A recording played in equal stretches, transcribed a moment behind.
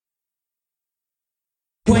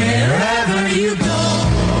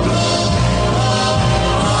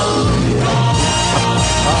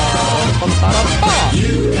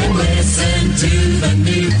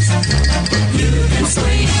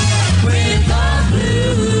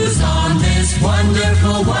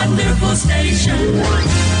portable station.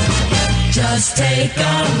 Just take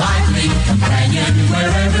a lively companion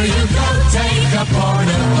wherever you go. Take a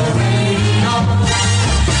portable radio.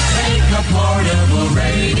 Take a portable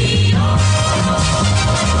radio.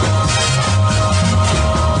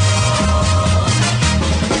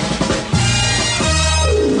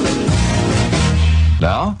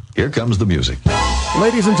 Now, here comes the music.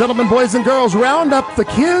 Ladies and gentlemen, boys and girls, round up the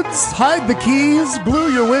kids, hide the keys,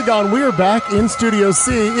 glue your wig on. We're back in Studio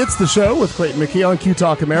C. It's the show with Clayton McKee on Q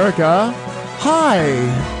Talk America.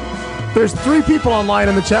 Hi. There's 3 people online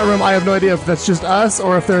in the chat room. I have no idea if that's just us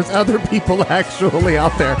or if there's other people actually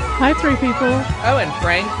out there. Hi, 3 people. Oh, and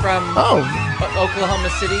Frank from Oklahoma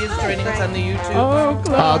City is joining us on the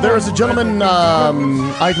YouTube. There is a gentleman,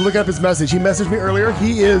 I can look up his message. He messaged me earlier.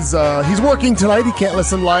 He's working tonight. He can't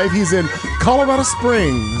listen live. He's in Colorado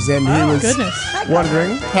Springs, and he was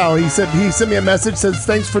wondering how he sent me a message, says,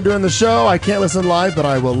 thanks for doing the show. I can't listen live, but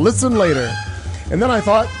I will listen later. And then I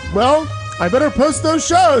thought, well, I better post those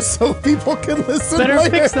shows so people can listen later. Better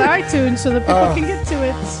fix the iTunes so that people can get to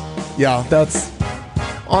it. Yeah, that's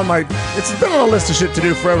on my... It's been on a list of shit to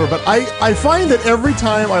do forever, but I find that every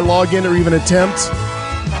time I log in or even attempt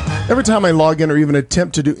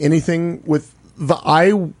to do anything with the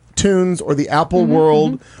iTunes or the Apple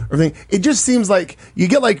world or thing, it just seems like you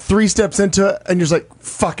get like 3 steps into it and you're just like,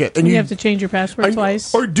 fuck it. And you have to change your password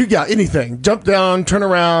twice. Or anything. Jump down, turn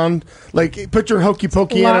around, like put your hokey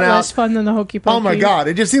pokey in and out. A lot less fun than the hokey pokey. Oh my God.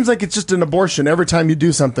 It just seems like it's just an abortion every time you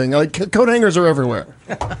do something. Like coat hangers are everywhere.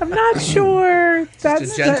 I'm not sure.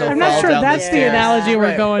 I'm not sure that's the analogy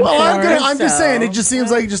we're going for. I'm just saying, it just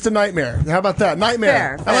seems like just a nightmare. How about that?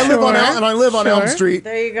 Nightmare. And I live on Elm Street.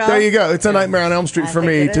 There you go. There you go. It's a nightmare on Elm Street for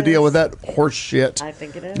me to deal with that horse shit. I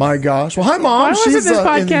think it is. My gosh. Well, hi, Mom. Why wasn't this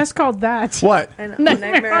podcast called that? What?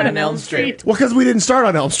 Nightmare on Elm Street. Well, because we didn't start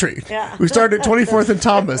on Elm Street. Yeah. We started at 24th and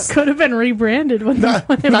Thomas. Could have been rebranded when it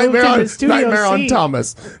moved into Studio Nightmare C. on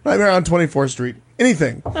Thomas. Nightmare on 24th Street.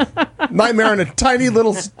 Anything. Nightmare in a tiny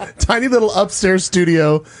little upstairs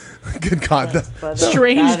studio. Good God.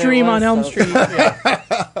 Strange dream on Elm Street.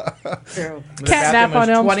 True. Cat nap on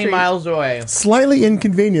Elm 20 Street. miles away. Slightly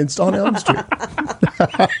inconvenienced on Elm Street.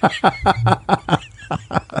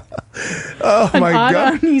 Oh my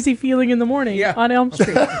God. Uneasy feeling in the morning on Elm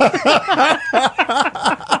Street.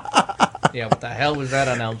 Yeah, what the hell was that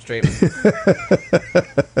on Elm Street?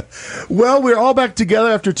 Well, we're all back together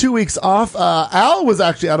after 2 weeks off. Al was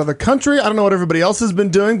actually out of the country. I don't know what everybody else has been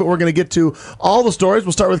doing, but we're going to get to all the stories.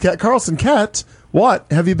 We'll start with Kat Carlson. Kat, what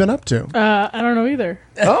have you been up to? I don't know either.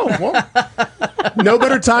 Oh, well, no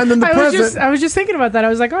better time than the present. I was just thinking about that. I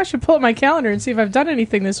was like, I should pull up my calendar and see if I've done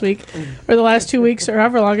anything this week or the last 2 weeks or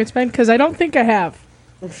however long it's been, because I don't think I have.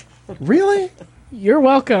 Really? You're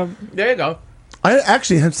welcome. There you go. I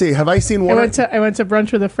actually have I seen one? I went to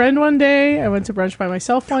brunch with a friend one day. I went to brunch by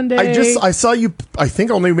myself one day. I saw you. I think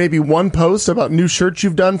only maybe one post about new shirts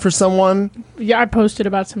you've done for someone. Yeah, I posted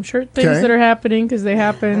about some shirt things that are happening because they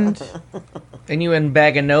happened. And you and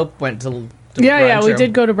Bag of Nope went to brunch. Yeah, we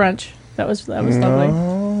did go to brunch. That was lovely.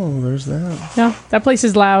 Oh, there's that. Yeah, that place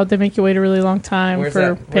is loud. They make you wait a really long time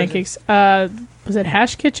for pancakes. Was it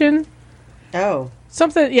Hash Kitchen? Oh.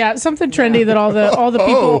 Something trendy that all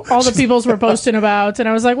the peoples were posting about, and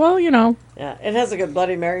I was like, well, Yeah, it has a good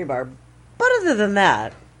Bloody Mary bar, but other than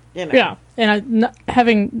that, Yeah,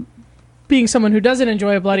 and being someone who doesn't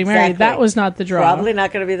enjoy a Bloody Mary, that was not the draw. Probably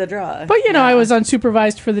not going to be the draw. But I was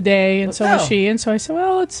unsupervised for the day, and so was she, and so I said,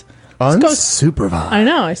 well, let's unsupervised. I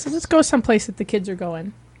know. I said, let's go someplace that the kids are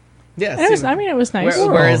going. Yeah, and it was nice.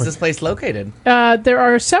 Where is this place located? There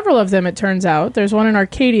are several of them. It turns out there's one in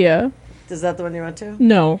Arcadia. Is that the one you went to?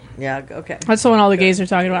 No. Yeah, okay. That's the one all the gays are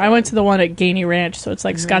talking about. I went to the one at Gainey Ranch, so it's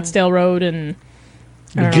like Scottsdale Road and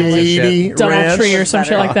Doubletree or some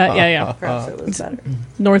shit like that. Yeah. Perhaps it was better.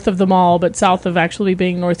 North of the mall, but south of actually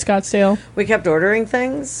being North Scottsdale. We kept ordering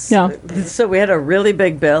things. Yeah. So we had a really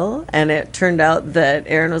big bill, and it turned out that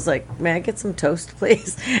Aaron was like, may I get some toast,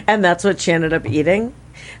 please? And that's what she ended up eating.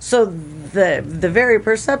 So the very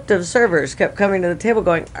perceptive servers kept coming to the table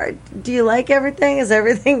going, do you like everything? Is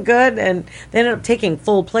everything good? And they ended up taking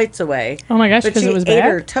full plates away. Oh my gosh, because it was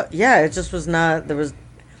bad? It just was not, there was...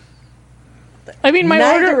 I mean,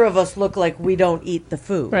 neither of us look like we don't eat the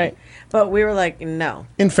food. Right. But we were like, no.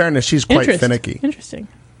 In fairness, she's quite finicky. Interesting.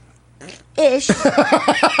 Ish. But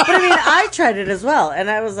I mean, I tried it as well, and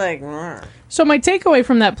I was like... So my takeaway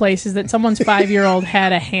from that place is that someone's 5-year-old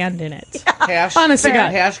had a hand in it. Hash? Honestly,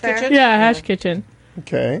 Hash Kitchen? Yeah, Hash Kitchen.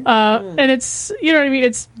 Okay. And it's, you know what I mean?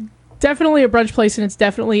 It's definitely a brunch place, and it's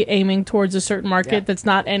definitely aiming towards a certain market that's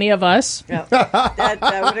not any of us. Yeah.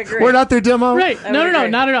 I would agree. We're not their demo. Right? No,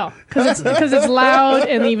 not at all. Because it's loud,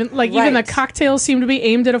 and even the cocktails seem to be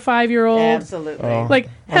aimed at a 5-year-old. Absolutely. Like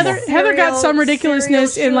Heather got some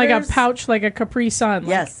ridiculousness in like a pouch, like a Capri Sun. Like,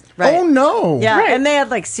 Yes. Right. Oh no. Yeah, Right. and they had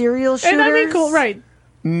like cereal shooters. and I mean, cool, right?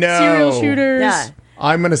 No. Cereal shooters. Yeah.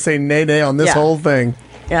 I'm gonna say nay on this Yeah. whole thing.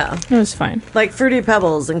 Yeah. It was fine, Like Fruity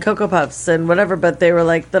Pebbles and Cocoa Puffs and whatever, but they were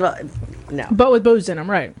like little. No. but with booze in them,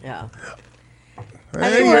 right? Yeah.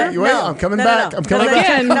 Hey, sure? wait, No. I'm coming No, back. no. I'm coming No, back.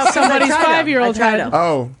 Again, No, 'cause I somebody's tried 'em. 5-year-old I tried had 'em.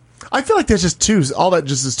 Oh, I feel like there's just too. All that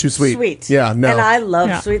just is too sweet. Sweet. Yeah. No. And I love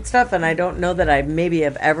Yeah. sweet stuff, and I don't know that I maybe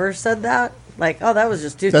have ever said that. Like, oh, that was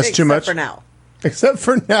just too That's sweet, too except much? for now. Except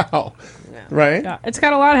for now. Right. Yeah, it's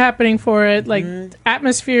got a lot happening for it. Like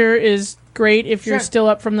atmosphere is great if you're Sure. still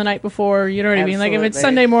up from the night before. You know what I mean? Like if it's Absolutely.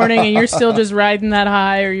 Sunday morning and you're still just riding that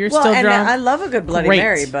high, or you're Well, still and drunk. I love a good Bloody Great.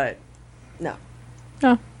 Mary, but no.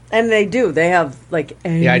 Oh. And they do. They have like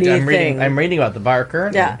anything. Yeah, I'm reading about the bar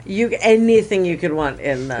currently. Yeah, anything you could want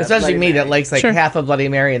in the Especially Bloody me that Mary. likes like Sure. half a Bloody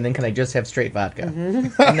Mary, and then can I just have straight vodka?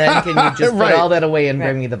 And then can you just Right. put all that away and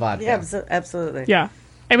bring me the vodka? Yeah, absolutely. Yeah.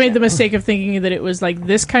 I made the mistake of thinking that it was like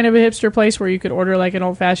this kind of a hipster place where you could order like an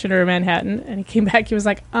old fashioned or a Manhattan. And he came back, he was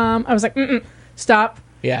like, I was like, stop.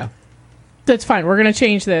 Yeah. That's fine. We're going to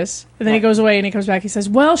change this. And then he goes away and he comes back. He says,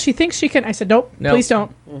 well, she thinks she can. I said, nope. Please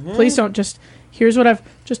don't. Please don't. Just, here's what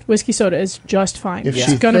just whiskey soda is just fine. If It's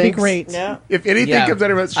she going to be thinks- great. Yeah. If anything Yeah. comes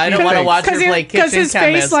out of it, I don't want to watch her play Because kitchen his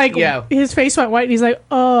chemist. face, like, yeah. his face went white and he's like,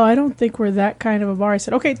 oh, I don't think we're that kind of a bar. I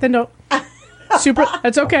said, okay, then don't. Super.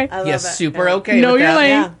 That's okay. I love Yes, it. super Yeah. okay. Know with your that. lane.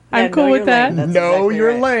 Yeah. I'm Yeah, cool know with your that. lane. That's know exactly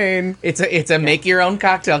your right. lane. It's a make your own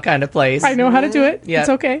cocktail kind of place. I know how to do it. Yeah. It's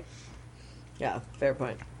okay. Yeah, fair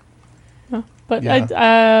point. But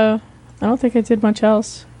Yeah. I don't think I did much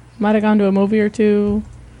else. Might have gone to a movie or two.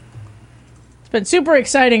 It's been super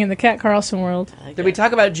exciting in the Cat Carlson world. Did we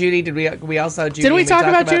talk about Judy? Did we also Judy? Did we talk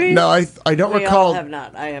about Judy? No, I don't We recall. all have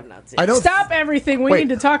not. I have not seen. I it. don't. Stop everything. We Wait,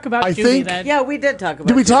 need to talk about I Judy think- then. Yeah, we did talk about.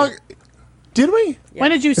 Did we it. talk? Did we?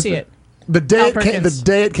 When did you see it? The day Al it came, the Perkins.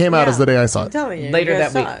 day it came out is the day I saw I'm it. telling you, Later you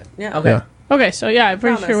guys that week. saw it. Yeah. Okay. Yeah. Okay, so yeah, I'm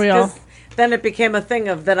pretty Promise, sure we all. 'cause Then it became a thing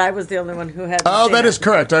of that I was the only one who had. Oh, that is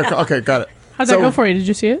correct. Okay, got it. How'd that go for you? Did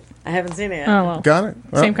you see it? I haven't seen it yet. Oh, well. Got it.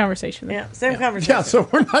 Well, Same conversation. Then. Yeah, same conversation. Yeah, so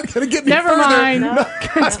we're not going to get any Never further. mind.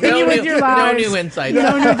 Continue with your no lives. new insights.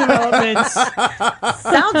 No new developments.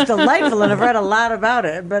 Sounds delightful, and I've read a lot about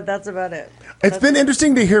it, but that's about it. It's been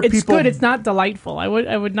interesting to hear It's people. good. It's not delightful. I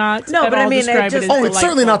would not No, at but I all mean, it describe it, just- as Oh, it's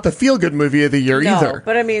certainly delightful. not the feel-good movie of the year No, either.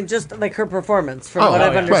 but I mean, just like her performance, from Oh, what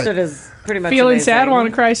I've yeah. understood, Right. is pretty much Feeling amazing. sad, want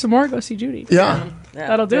to cry some more? Go see Judy. Yeah. Yeah,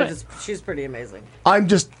 That'll do they're it. she's pretty amazing. I'm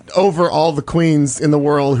just over all the queens in the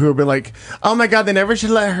world who have been like, oh my God, they never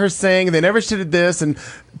should let her sing. They never should have this. And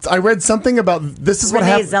I read something about this is what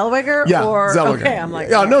Renee happened. Zellweger? Yeah, Or, Zellweger. okay, I'm like,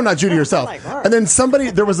 yeah, oh. no, not Judy herself. I'm like, all right. And then somebody,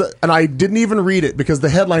 and I didn't even read it because the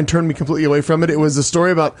headline turned me completely away from it. It was a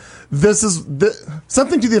story about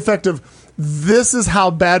something to the effect of, this is how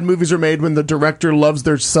bad movies are made when the director loves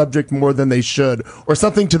their subject more than they should, or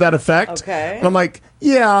something to that effect. Okay. And I'm like,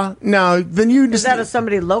 yeah, no, then you just. Is that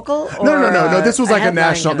somebody local? Or No. This was like a headline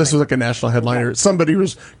national. kind of This thing? was like a national headliner. Somebody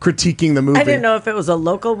was critiquing the movie. I didn't know if it was a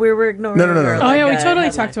local we were ignoring. No. or Oh like yeah, we a totally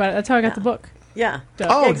headline. talked about it. That's how I got the book. Yeah.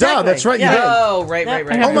 Oh, Yeah, exactly. duh, that's right. Yeah. You did. Oh, right. I Oh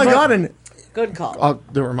have my the book. God! And Good call.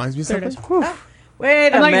 that reminds me of There it something. is. Whew. Wait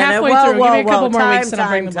a I'm like minute. halfway whoa, through. Whoa, Give me a couple whoa. more time, weeks and I'll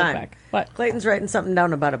bring the book time. back. What? Clayton's writing something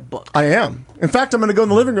down about a book. I am. In fact, I'm going to go in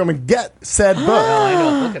the living room and get said book. I know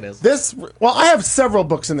what book it is. This. Well, I have several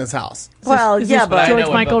books in this house. Well, Is yeah, this but I know George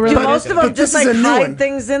what Michael book- do related? most of But them just this is like a new hide one.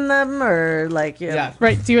 things in them, or like Yeah.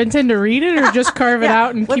 Right. Do you intend to read it or just carve it Yeah.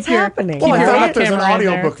 out and What's keep your happening? keep Well, I your thought art there's an camera in there?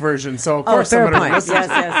 audiobook version, so of Oh, course fair I'm going to point. listen.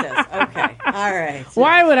 Yes. Okay. All right.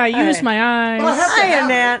 Why would I use right. my eyes? Hiya,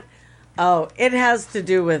 Nat. Oh, it has to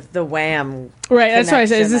do with the Wham. Right, that's why I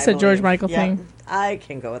said, is connection, this a George believe. Michael Yeah, thing? I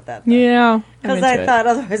can go with that. then. Yeah. I'm Because into I it. thought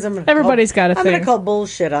otherwise I'm going Everybody's got a I'm going thing. to call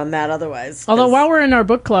bullshit on that otherwise. Although while we're in our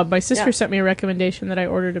book club, my sister Yeah. sent me a recommendation that I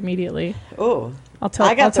ordered immediately. Oh, I'll tell.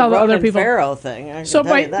 I got I'll tell the other Ronan people. Farrow thing. I can So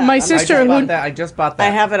tell my- you that. my I'm- sister- I just bought that. I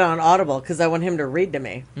have it on Audible because I want him to read to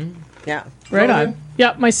me. Yeah. Right on.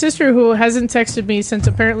 Yeah, my sister who hasn't texted me since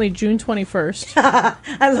apparently June 21st.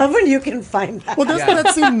 I love when you can find that. Well, doesn't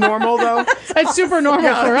that seem normal though? It's super normal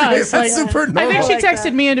for us. That's Like, super normal. I think she like texted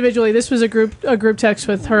that. me individually. This was a group text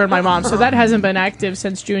with her and my mom, so that hasn't been active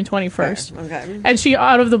since June 21st. Okay. And she,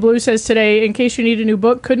 out of the blue, says today, in case you need a new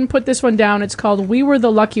book, couldn't put this one down. It's called We Were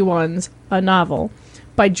the Lucky Ones, a novel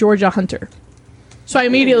by Georgia Hunter. So I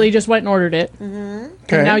immediately just went and ordered it.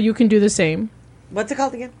 Okay. And now you can do the same. What's it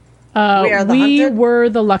called again? We were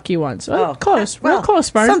the lucky ones. Close. Real close,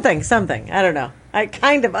 Barnes. Something. I don't know. I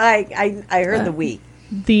heard the we.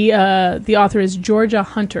 The author is Georgia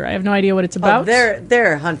Hunter. I have no idea what it's about.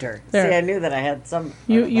 They're Hunter. See, I knew that I had some.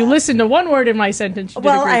 You listened to one word in my sentence.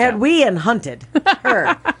 Well, I had we and hunted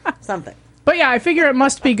her something. But yeah, I figure it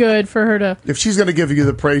must be good for her to. If she's going to give you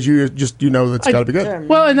the praise, you know that's got to be good.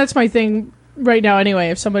 Well, and that's my thing right now. Anyway,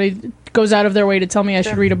 if somebody goes out of their way to tell me I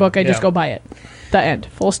should read a book, I just go buy it. The end.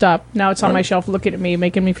 Full stop. Now it's on my shelf, looking at me,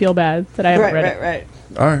 making me feel bad that I haven't read it. Right.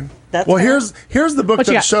 All right. Here's the book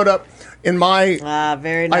that showed up in my.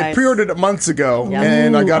 Very nice. I pre-ordered it months ago,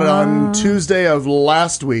 and I got it on Tuesday of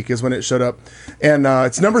last week is when it showed up, and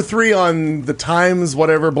it's number 3 on the Times,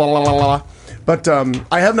 whatever, blah blah blah blah. But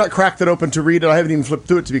I have not cracked it open to read it. I haven't even flipped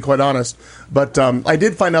through it, to be quite honest. But I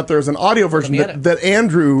did find out there's an audio version that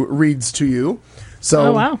Andrew reads to you.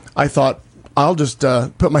 So I thought I'll just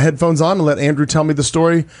put my headphones on and let Andrew tell me the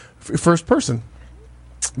story first person.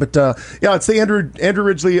 But it's the Andrew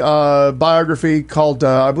Ridgeley biography called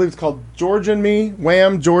I believe it's called George and Me,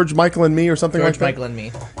 Wham, George, Michael and Me, or something like that. George, Michael and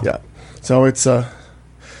Me. Yeah. So it's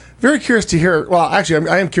very curious to hear. Well, actually,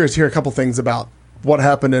 I am curious to hear a couple things about what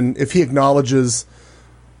happened and if he acknowledges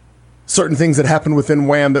certain things that happened within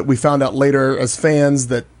Wham that we found out later as fans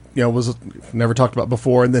that was never talked about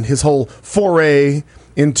before, and then his whole foray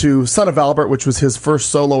into Son of Albert, which was his first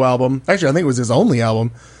solo album. Actually, I think it was his only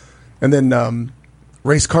album, and then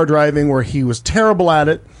race car driving, where he was terrible at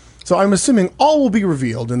it. So I'm assuming all will be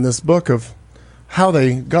revealed in this book of how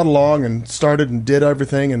they got along and started and did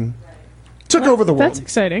everything and took over the world. That's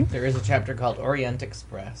exciting. There is a chapter called Orient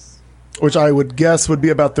Express, which I would guess would be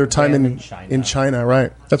about their time in China,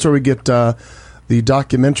 right? That's where we get the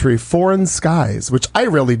documentary Foreign Skies, which I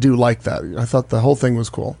really do like that. I thought the whole thing was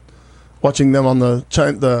cool. Watching them on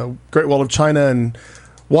the Great Wall of China and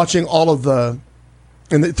watching all of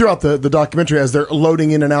throughout the documentary as they're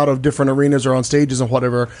loading in and out of different arenas or on stages and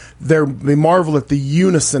whatever, they marvel at the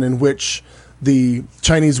unison in which the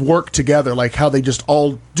Chinese work together, like how they just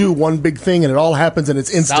all do one big thing and it all happens and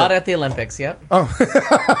it's instant. Saw it at the Olympics, yep. Oh.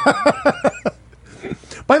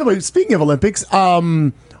 By the way, speaking of Olympics,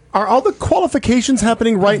 are all the qualifications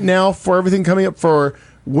happening right now for everything coming up for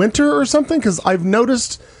winter or something? Because I've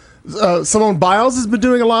noticed Simone Biles has been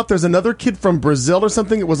doing a lot. There's another kid from Brazil or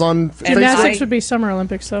something. It was on Facebook. Gymnastics would be Summer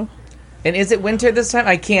Olympics, though. And is it winter this time?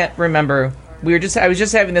 I can't remember. I was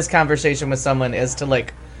just having this conversation with someone as to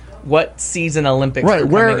what season Olympics are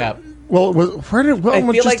coming up. Well, where did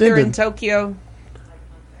I feel like they're in Tokyo.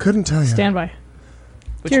 Couldn't tell you. Stand by.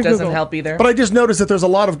 Which doesn't help either. But I just noticed that there's a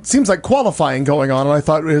lot of, seems like qualifying going on, and I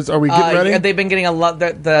thought, are we getting ready? They've been getting a lot,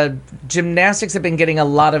 the gymnastics have been getting a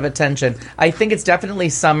lot of attention. I think it's definitely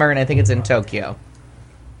summer, and I think it's in Tokyo.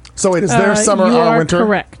 So wait, is there summer or winter? You are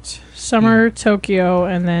correct. Summer, Tokyo,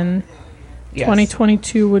 and then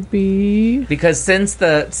 2022 would be... Because since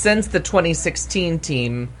the 2016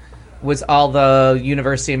 team was all the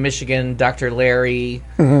University of Michigan, Dr. Larry,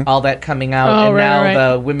 all that coming out,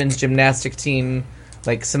 the women's gymnastic team...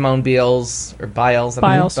 Like Simone Biles,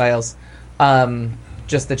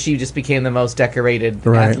 just that she just became the most decorated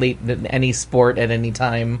athlete in any sport at any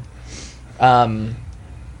time. So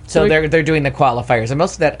they're doing the qualifiers, and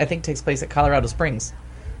most of that I think takes place at Colorado Springs.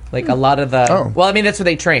 Like a lot of the, well, I mean that's where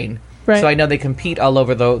they train. Right. So I know they compete all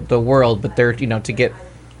over the world, but they're to get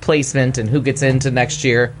placement and who gets into next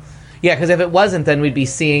year. Yeah, because if it wasn't, then we'd be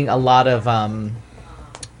seeing a lot of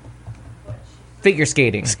figure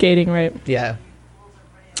skating. Skating, right? Yeah.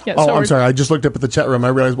 Yeah, I'm sorry. I just looked up at the chat room. I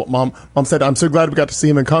realized what Mom said. I'm so glad we got to see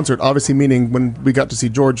him in concert. Obviously, meaning when we got to see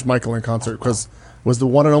George Michael in concert, because it was the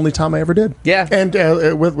one and only time I ever did. Yeah, and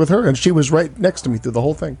with her, and she was right next to me through the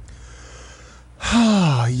whole thing.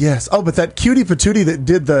 Ah, yes. Oh, but that cutie patootie that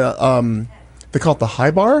did the they call it the high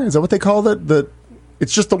bar. Is that what they call it?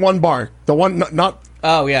 It's just the one bar. The one not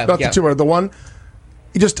the two bar. The one.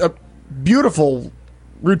 Just a beautiful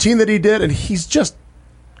routine that he did, and he's just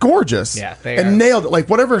gorgeous. Yeah, and nailed it. Like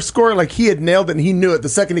whatever score, like he had nailed it, and he knew it the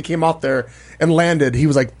second he came off there and landed. He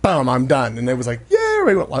was like, "Boom, I'm done," and it was like, "Yeah,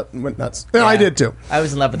 we went nuts." Yeah, I did too. I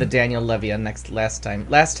was in love with the Daniel Levy last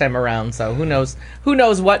time around. So who knows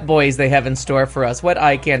what boys they have in store for us? What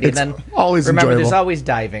eye candy? It's and then always remember, enjoyable. There's always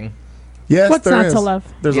diving. Yes, what's there not is. to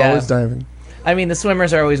love? There's always diving. I mean, the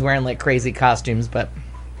swimmers are always wearing like crazy costumes, but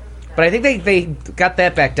I think they got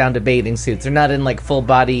that back down to bathing suits. They're not in like full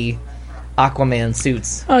body Aquaman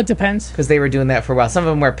suits. Oh, it depends. Because they were doing that for a while. Some of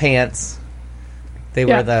them wear pants. They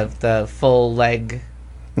wear the full leg.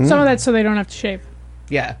 Some of that so they don't have to shave.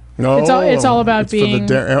 Yeah. No, it's all about being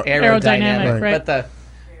aerodynamic, right? But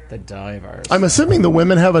the divers. I'm assuming the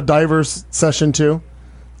women have a divers session too.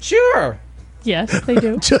 Sure. Yes, they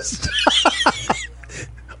do. Just.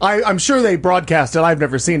 I'm sure they broadcast it. I've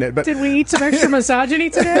never seen it, but did we eat some extra misogyny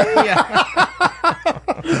today? Yeah.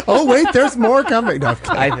 Oh wait, there's more coming. No,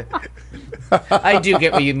 I do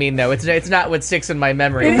get what you mean, though. It's not what sticks in my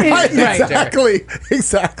memory. Right,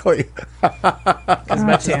 exactly. As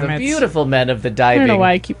much as the beautiful men of the diving. I don't know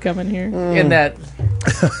why I keep coming here. In that,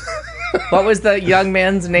 what was the young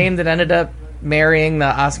man's name that ended up marrying the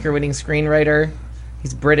Oscar-winning screenwriter?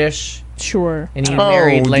 He's British. Sure. And he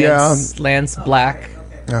married Lance Black.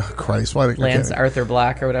 Oh, Christ. Why Lance Arthur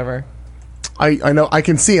Black or whatever. I know. I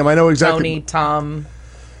can see him. I know exactly. Tony, Tom.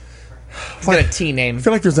 He's got a T name. I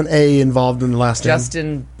feel like there's an A involved in the last name.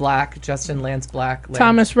 Justin Lance Black.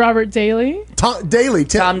 Thomas Robert Daly. Tom Daly.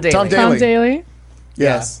 Tom Daly.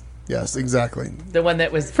 Yes. Yes, exactly. The one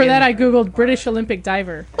that was... For that, I Googled British Olympic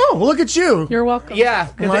diver. Oh, well, look at you. You're welcome. Yeah.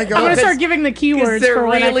 Oh my God. I'm going to start giving the keywords for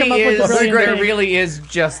when I come up with the brilliant There name. really is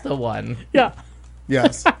just the one. Yeah.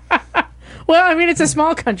 Yes. Well, I mean, it's a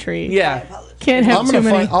small country. Yeah. Can't have too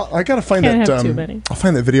many. I got to find Can't that. have too many. I'll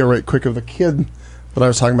find that video right quick of the kid that I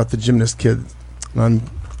was talking about, the gymnast kid. And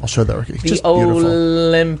I'll show that. He's just beautiful.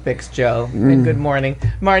 Olympics, Joe. And good morning.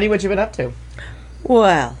 Marnie, what you been up to?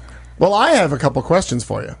 Well, I have a couple questions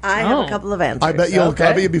for you. I have a couple of answers. I bet you'll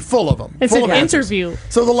be full of them. It's full an interview.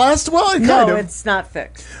 So the last one, No, it's not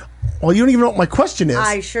fixed. Well, you don't even know what my question is.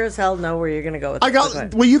 I sure as hell know where you're going to go with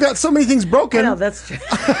this. You got so many things broken. I know, that's true.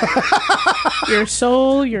 Your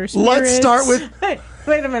soul, your spirit. Let's start with...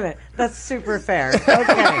 Wait a minute. That's super fair.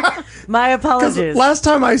 Okay. My apologies. Last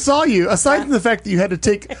time I saw you, aside from the fact that you had to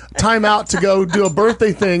take time out to go do a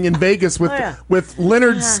birthday thing in Vegas with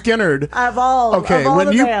Leonard Skinner. Of all the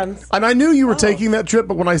bands. And I knew you were taking that trip,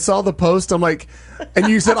 but when I saw the post, I'm like... And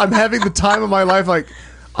you said, I'm having the time of my life, like...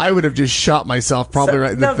 I would have just shot myself probably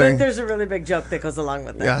right in the thing. There's a really big joke that goes along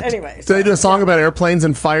with that. Yeah. Anyway. Do they do a song about airplanes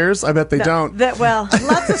and fires? I bet they don't.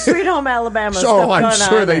 Lots of Sweet Home Alabama stuff I'm going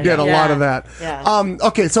sure on they did a lot of that. Yeah.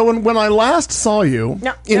 Okay, so when I last saw you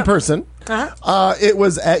in person, it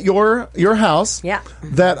was at your house. Yeah.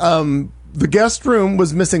 That the guest room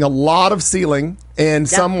was missing a lot of ceiling and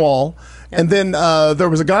some wall. And then there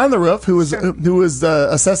was a guy on the roof who was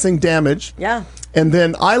assessing damage. Yeah. And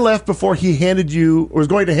then I left before he was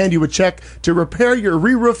going to hand you a check to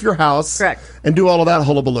re-roof your house. Correct. And do all of that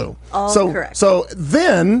hullabaloo. Correct. So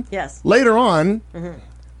then, later on,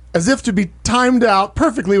 as if to be timed out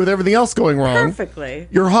perfectly with everything else going wrong. Perfectly.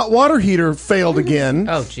 Your hot water heater failed again.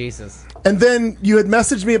 Oh, Jesus. And then you had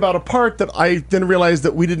messaged me about a part that I then realized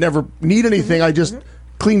that we didn't ever need anything. I just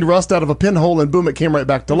cleaned rust out of a pinhole and boom, it came right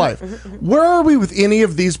back to life. Where are we with any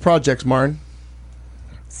of these projects, Marn?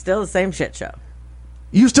 Still the same shit show.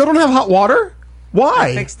 You still don't have hot water? Why?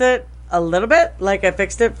 I fixed it a little bit. Like, I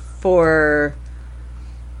fixed it for...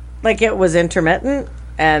 Like, it was intermittent.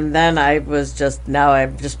 And then I've just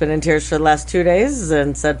been in tears for the last 2 days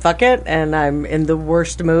and said, fuck it. And I'm in the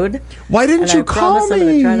worst mood. Why didn't you call me? I'm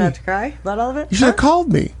going to try not to cry about all of it. You should have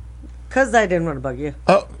called me. Because I didn't want to bug you.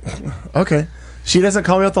 Oh, okay. She doesn't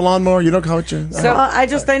call me with the lawnmower. You don't call it. So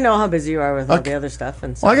I know how busy you are with all the other stuff,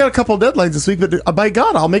 and so. Well, I got a couple of deadlines this week, but by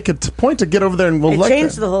God, I'll make a point to get over there and we'll. It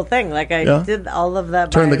changed the whole thing. Like I did all of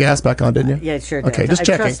that. Turn the gas back on, didn't you? Yeah, sure did. Okay, just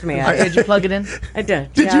checking. Trust me. Did you plug it in? I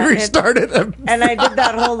did. Did you restart it? And I did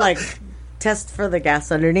that whole test for the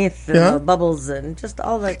gas underneath and the bubbles and just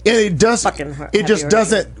all that. And it does. It just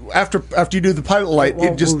doesn't. After you do the pilot light,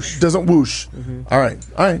 it just doesn't whoosh. All right.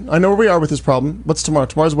 I know where we are with this problem. What's tomorrow?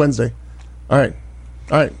 Tomorrow's Wednesday. All right.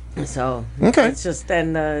 So okay, it's just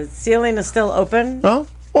and the ceiling is still open. Oh,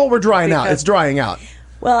 well, we're drying out. It's drying out.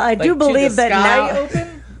 Well, I do believe that now.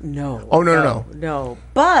 Open? No. Oh no.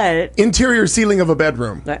 But interior ceiling of a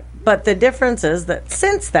bedroom. But the difference is that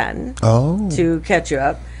since then, to catch you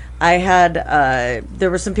up, I had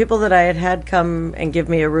there were some people that I had come and give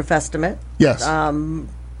me a roof estimate. Yes.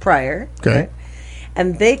 Prior. Okay. Right?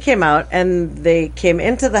 And they came out and they came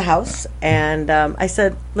into the house and I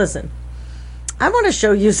said, listen. I want to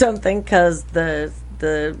show you something because the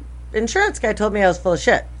insurance guy told me I was full of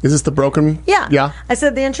shit. Is this the broken? Yeah. Yeah. I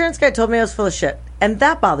said the insurance guy told me I was full of shit, and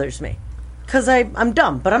that bothers me because I'm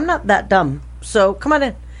dumb, but I'm not that dumb. So come on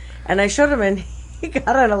in. And I showed him, and he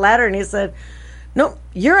got on a ladder, and he said, "No,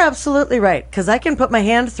 you're absolutely right because I can put my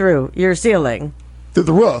hand through your ceiling, through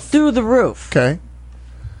the roof, Okay.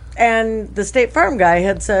 And the State Farm guy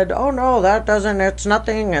had said, "Oh no, that doesn't. It's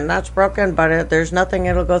nothing, and that's broken. But there's nothing.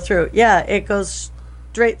 It'll go through. Yeah, it goes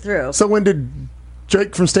straight through." So when did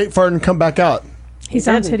Jake from State Farm come back out? He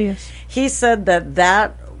sounds hideous. He said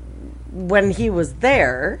that when he was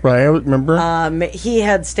there, right? I remember. He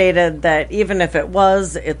had stated that even if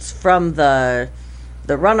it's from the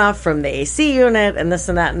the runoff from the AC unit and this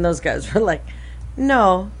and that. And those guys were like,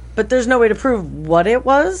 no, but there's no way to prove what it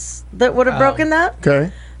was that would have broken that.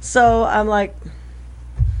 Okay. So I'm like,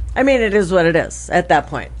 I mean, it is what it is at that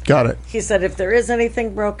point. Got it. He said if there is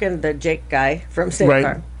anything broken, the Jake guy from State Right.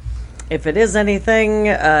 Farm. If it is anything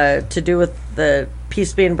to do with the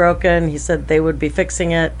piece being broken, he said they would be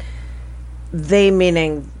fixing it. They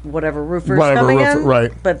meaning whatever roofer's coming in.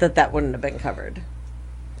 Right. But that wouldn't have been covered.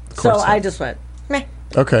 So not. I just went, meh.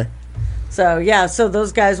 Okay. So, yeah, so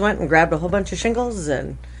those guys went and grabbed a whole bunch of shingles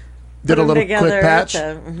and Did a put them little together quick patch.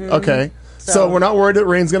 Okay. So we're not worried that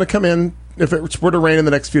rain's going to come in. If it were to rain in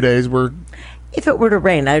the next few days, if it were to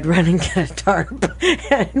rain, I'd run and get a tarp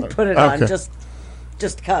and put it on just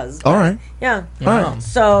because. All right. Yeah. All right.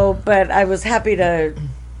 So, but I was happy to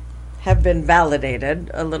have been validated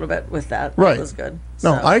a little bit with that. Right. That was good.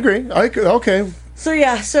 No, So- I agree. Okay. So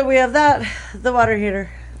yeah, so we have that, the water heater.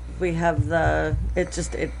 We have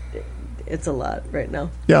it's a lot right now.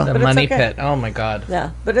 Yeah. The But it's money okay. pit. Oh my god.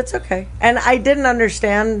 Yeah, but it's okay. And I didn't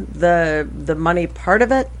understand the money part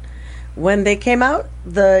of it when they came out.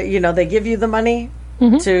 They give you the money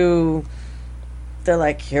to. They're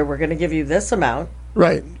like, here, we're going to give you this amount.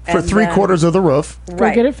 Right. For And 3/4 of the roof.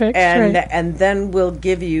 Right. get it fixed, and right. and then we'll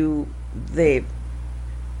give you the.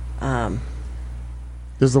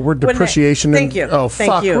 There's the word When they- depreciation. thank you. Oh,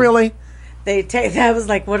 Thank fuck. you. Really? They take that was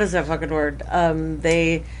like, what is that fucking word?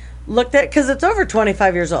 They looked at because it's over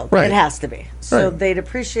 25 years old. Right. It has to be. So Right. they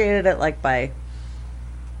depreciated it like by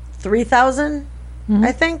 3,000,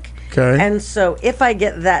 I think. Okay. And so if I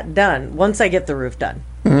get that done, once I get the roof done,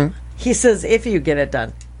 he says, if you get it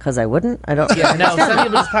done, because I wouldn't. I don't. Yeah, no, some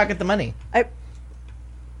people just pocket the money.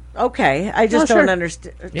 Okay, I just Oh, don't sure.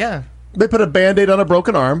 understand. Yeah. They put a Band-Aid on a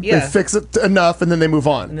broken arm. Yeah. They fix it enough, and then they move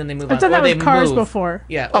on. And then they move on. I've done Or that they with cars move. before.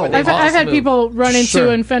 Yeah. Oh, or they I've had move. people run into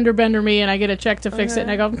Sure. and fender bender me, and I get a check to fix it,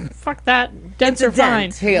 and I go, fuck that. Dents It's a are fine.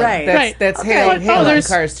 dent. Hail. Right. That's, Right. that's Okay. hail, Oh, hail on there's-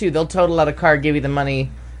 cars too. They'll total out a car, give you the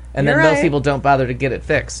money, and then You're those right. people don't bother to get it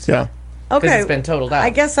fixed. Yeah. Okay, it's been totaled out. I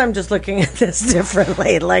guess I'm just looking at this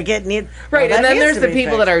differently. Like it needs Right, well, and that then needs there's to the be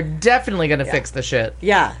people fixed. that are definitely going to fix the shit.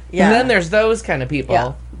 Yeah. And then there's those kind of people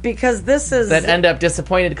yeah, because this is that end up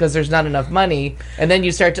disappointed because there's not enough money, and then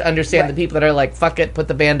you start to understand Right. the people that are like, fuck it, put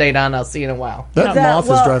the Band-Aid on, I'll see you in a while. That moth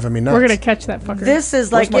is driving me nuts. We're going to catch that fucker. This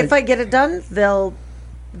is like my- if I get it done, they'll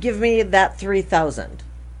give me that 3,000.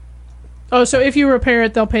 Oh, so if you repair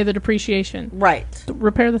it, they'll pay the depreciation. Right.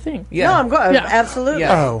 Repair the thing. Yeah. No, I'm going Yeah. absolutely.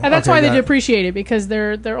 Yeah. Oh, And that's okay, why they that- depreciate it, because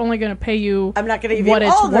they're only going to pay you I'm not going to give what you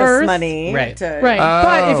it's all worth. this money. Right. To, Right.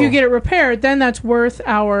 But if Oh. you get it repaired, then that's worth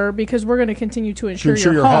because we're going to continue to insure,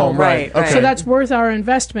 Insure your your home. home, right. Right, Okay. So that's worth our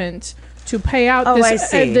investment to pay out Oh, I this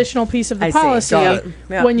see. additional piece of the I see. policy Got it.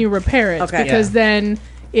 Yeah. when you repair it, Okay. because then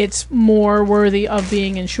it's more worthy of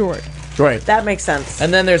being insured. Right. That makes sense.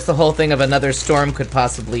 And then there's the whole thing of another storm could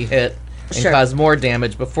possibly hit and Sure. cause more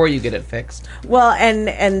damage before you get it fixed. Well, and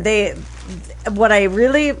they, what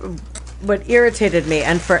irritated me,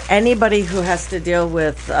 and for anybody who has to deal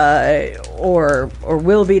with or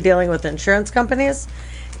will be dealing with insurance companies,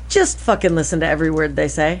 just fucking listen to every word they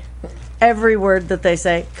say, every word that they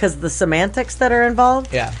say, because the semantics that are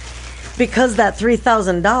involved. Yeah. Because that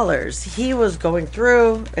 $3,000, he was going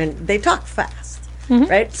through, and they talk fast,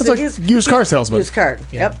 right? It's like used car salesman. Used car.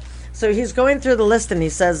 Yeah. Yep. So he's going through the list and he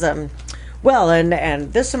says, well,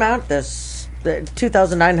 and this amount, this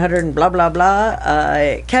 2,900 and blah blah blah,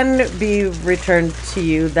 can be returned to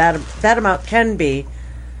you. That amount can be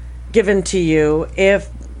given to you if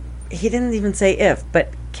he didn't even say if, but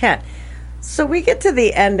can. So we get to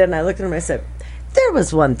the end and I looked at him and I said, there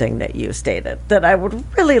was one thing that you stated that I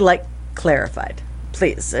would really like clarified,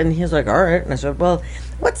 please. And he was like, all right. And I said, well,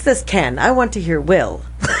 what's this can? I want to hear will.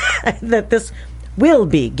 That this will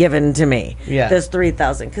be given to me. Yeah. This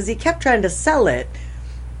 3,000. Because he kept trying to sell it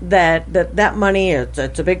that money, it's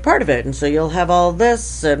a big part of it. And so you'll have all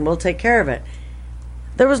this and we'll take care of it.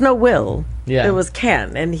 There was no will. Yeah. It was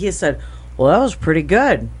can. And he said, well, that was pretty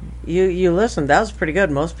good. You listened. That was pretty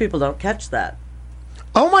good. Most people don't catch that.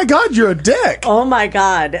 Oh my God, you're a dick. Oh my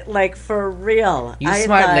God. Like for real. You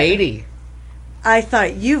smart lady. I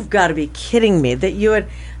thought, you've got to be kidding me that you had.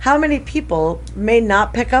 How many people may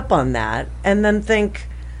not pick up on that and then think,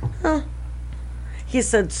 huh? He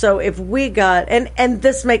said, so if we got, and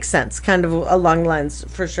this makes sense, kind of along lines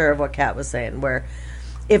for sure of what Kat was saying, where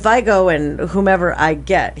if I go and whomever I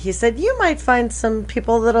get, he said, you might find some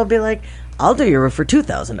people that'll be like, I'll do your roof for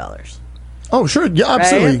 $2,000. Oh, sure. Yeah,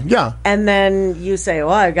 absolutely. Right? Yeah. And then you say, well,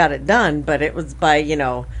 I got it done, but it was by,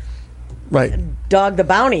 Right. Dog the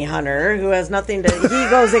bounty hunter who has nothing to. He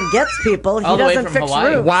goes and gets people. He All the way doesn't from fix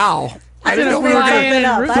Hawaii. roofs. Wow. I didn't know we were going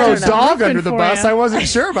to throw Dog under the bus. I wasn't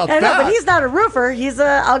sure about that. But he's not a roofer. He's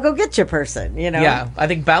a I'll go get you person, you know? Yeah, I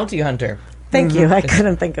think bounty hunter. Thank you. I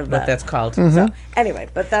couldn't think of that. What that's called. So, anyway,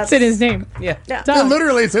 but that's... It's in his name. Yeah.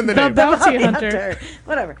 Literally, it's in the name. The bounty hunter.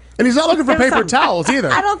 Whatever. And he's not looking for paper towels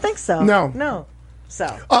either. I don't think so. No. So,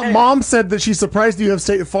 anyway. Mom said that she's surprised you have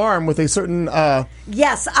State Farm with a certain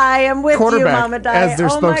yes, I am with you, Mama Di. as their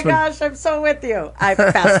spokesman. My gosh, I'm so with you. I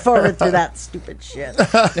fast forward through that stupid shit.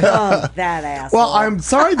 Oh, that asshole. Well, I'm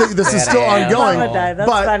sorry that this is still ongoing. Mama Di, that's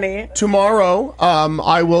but funny. Tomorrow,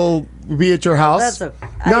 I will be at your house. That's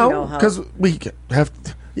no, because we have.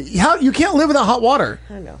 How you can't live without hot water?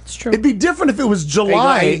 I know it's true. It'd be different if it was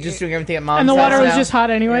July. Are you just doing everything at Mom's and the water house was now? just hot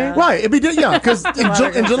anyway. Yeah. Right? It'd be because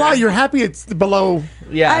in July you're happy it's below.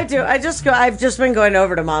 Yeah, I do. I've just been going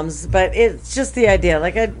over to Mom's, but it's just the idea.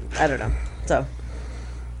 Like I don't know. So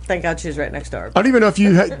thank God she's right next door. I don't even know if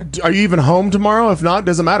you are you even home tomorrow. If not,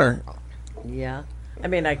 doesn't matter. Yeah, I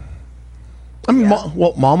mean,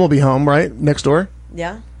 Mom will be home, right, next door.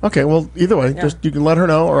 Yeah. Okay, well, either way, just you can let her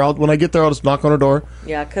know, or when I get there, I'll just knock on her door.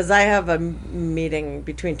 Yeah, because I have a meeting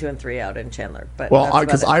between 2 and 3 out in Chandler. But well,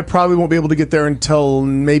 because I probably won't be able to get there until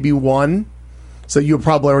maybe 1, so you'll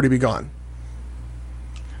probably already be gone.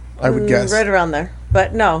 I would guess right around there.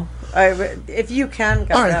 But no, if you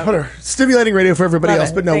can. All right, hold on. Stimulating radio for everybody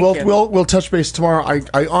else, but no, we'll touch base tomorrow.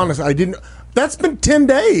 I honestly, I didn't. That's been 10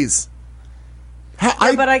 days.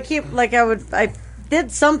 But I keep I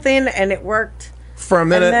did something and it worked. For a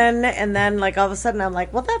minute, and then, like all of a sudden, I'm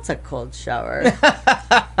like, "Well, that's a cold shower."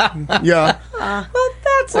 Yeah.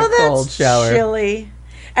 That's a cold shower. Chilly.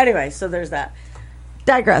 Anyway, so there's that.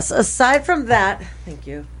 Digress. Aside from that, thank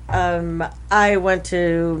you. I went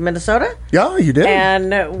to Minnesota. Yeah, you did.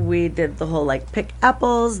 And we did the whole pick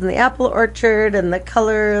apples in the apple orchard and the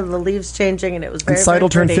color of the leaves changing, and it was very. And Seidel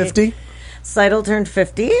turned 50. Seidel turned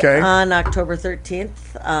 50 on October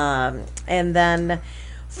 13th, and then.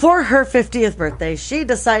 For her 50th birthday, she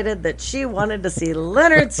decided that she wanted to see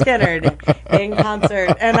Leonard Skinner in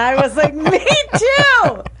concert. And I was like, me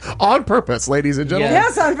too! On purpose, ladies and gentlemen.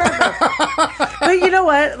 Yes, on purpose. But you know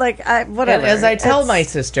what? Whatever. And as I tell my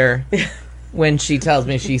sister, when she tells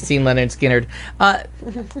me she's seen Leonard Skinner,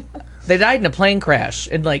 they died in a plane crash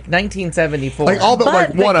in 1974. All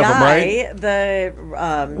but one of them, right?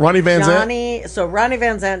 Ronnie Van Zant? So Ronnie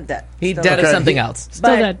Van Zant dead. He dead of something else.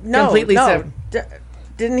 Still dead. Completely severed.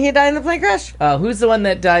 Didn't he die in the plane crash? Who's the one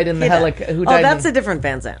that died in the helicopter? That's a different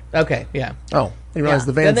Van Zant. Okay, yeah. Oh, you realize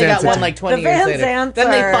the Van Zant. Then they got one 20 years later. Then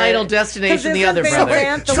they Final Destination, the other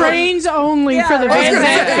brother. Trains only for the Van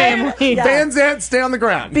Zant family. Yeah. Van Zant, stay on the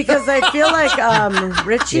ground. Because I feel like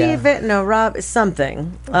Richie, Rob,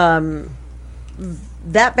 something. That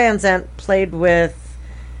Van Zant played with.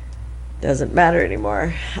 Doesn't matter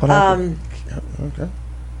anymore. Okay.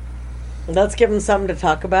 Let's give him something to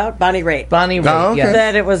talk about. Bonnie Raitt. Bonnie Raitt, okay. yes.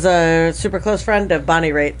 That it was a super close friend of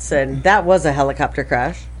Bonnie Raitt's, and that was a helicopter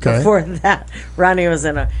crash. Okay. Before that, Ronnie was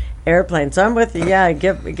in an airplane. So I'm with you. Yeah,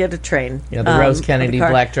 get a train. Yeah, the Rose Kennedy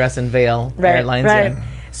black dress and veil airlines. Right. Yeah.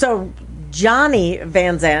 So Johnny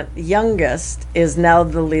Van Zant, youngest, is now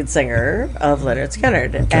the lead singer of Leonard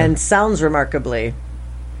Skinner, and sounds remarkably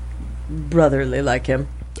brotherly like him.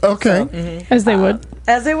 Okay. So, as they would.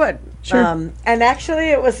 As they would. Sure. And actually,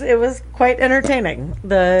 it was quite entertaining.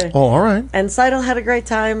 All right. And Seidel had a great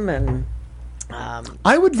time, and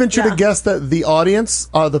I would venture to guess that the audience,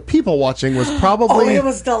 the people watching, was probably. Oh, it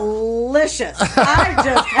was delicious. I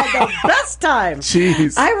just had the best time.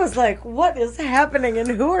 Jeez. I was like, "What is happening? And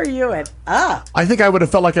who are you?" And I think I would have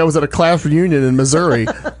felt like I was at a class reunion in Missouri.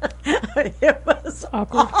 it was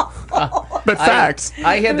awkward. But facts.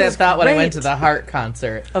 I had that thought when I went to the Heart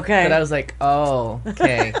concert. Okay. But I was like, oh,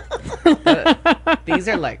 okay. These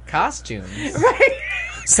are like costumes. Right.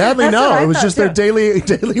 Sadly, That's what no. I It was thought, just their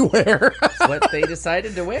too. daily wear. That's what they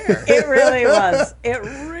decided to wear. It really was. It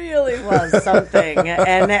really was something.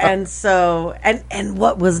 And so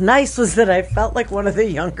what was nice was that I felt like one of the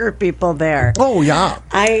younger people there. Oh yeah.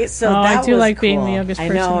 I do was like cool. being the youngest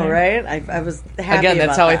person I know, there. right? I was happy. Again,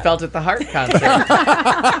 that's about how that. I felt at the Heart concert.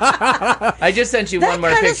 I just sent you That one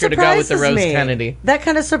more kinda picture to go with the surprises Rose me. Kennedy. That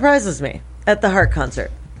kind of surprises me at the Heart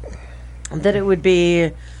concert. That it would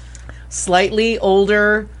be Slightly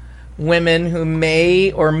older women who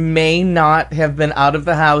may or may not have been out of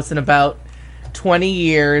the house in about 20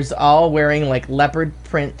 years, all wearing leopard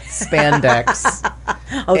print spandex.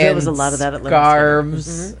 Oh, there was a lot of that at Leonard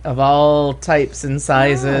scarves of all types and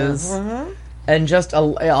sizes. And just a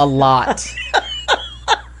lot.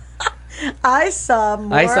 I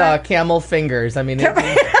saw camel fingers. I mean,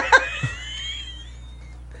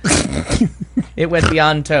 it It went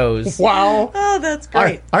beyond toes. Wow. Oh, that's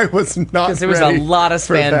great. I was not Because there was a lot of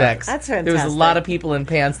spandex. That's fantastic. There was a lot of people in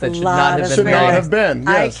pants that should Should not have been.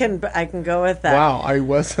 Yes. I can go with that. Wow, I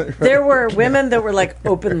wasn't. There were women that were like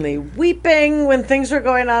openly weeping when things were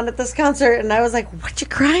going on at this concert, and I was like, "What you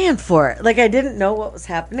crying for?" Like I didn't know what was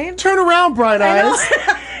happening. Turn around, Bright Eyes.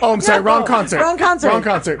 Oh, I'm sorry, wrong concert. Wrong concert. Wrong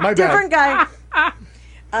concert. My bad. Different guy.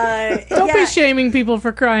 Don't be shaming people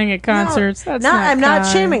for crying at concerts. That's not I'm kind. not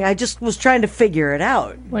shaming. I just was trying to figure it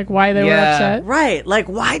out. Like why they were upset. Right. Like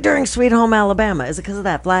why during Sweet Home Alabama? Is it because of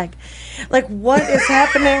that flag? Like what is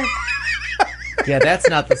happening? Yeah, that's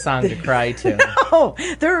not the song to cry to. No,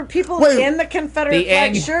 there were people in the Confederate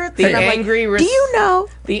flag shirts. The angry. Do you know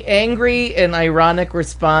the angry and ironic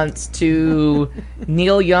response to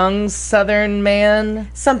Neil Young's Southern Man?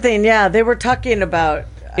 Something. Yeah, they were talking about.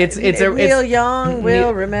 Neil Young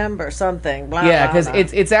will remember something. Blah, yeah, because blah,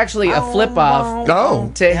 blah. it's actually a flip off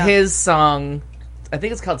to Yeah. his song. I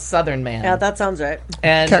think it's called Southern Man. Yeah, that sounds right.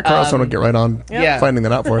 And Cat Carlson will get right on finding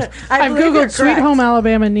that out for us. I've googled Sweet Home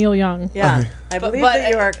Alabama Neil Young. Yeah, I believe that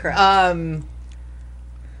you are correct.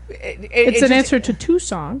 It's an answer to two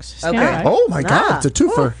songs. Stand by. Oh my God, it's a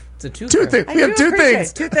twofer. It's a twofer. Two things. We have two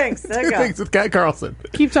things. Two things. There you Two go. things with Cat Carlson.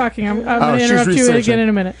 Keep talking. I'm going to interrupt you researching. again in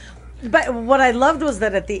a minute. But what I loved was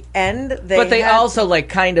that at the end they also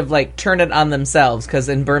kind of turn it on themselves because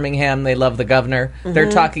in Birmingham they love the governor. Mm-hmm.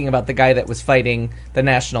 They're talking about the guy that was fighting the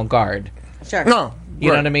National Guard. Sure. No, You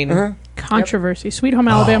know what I mean? Mm-hmm. Controversy. Sweet Home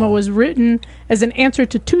Alabama was written as an answer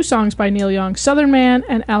to two songs by Neil Young, Southern Man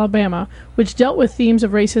and Alabama, which dealt with themes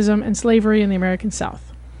of racism and slavery in the American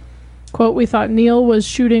South. Quote, "We thought Neil was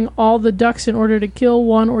shooting all the ducks in order to kill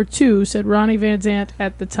one or two," said Ronnie Van Zant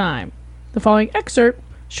at the time. The following excerpt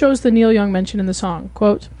shows the Neil Young mention in the song.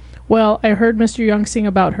 Quote, "Well, I heard Mr. Young sing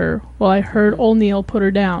about her. Well, I heard old Neil put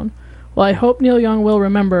her down. Well, I hope Neil Young will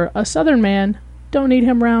remember a Southern man. Don't need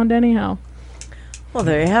him round anyhow." Well,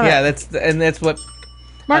 there you have Yeah, it. that's what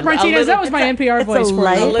Mark Martinez, that was my NPR voice for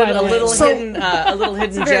light. you, by the way. a little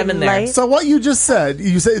hidden gem in there. light. So what you just said,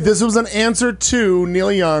 you say this was an answer to Neil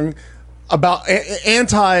Young about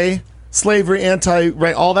anti-slavery,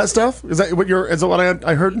 anti-right, all that stuff. Is that what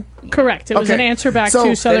I heard? Correct. It was Okay. an answer back So-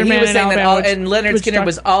 to Southern He Man was in saying that Alabama. and Leonard Skinner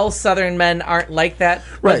was all Southern men aren't like that.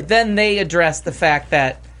 Right. But then they addressed the fact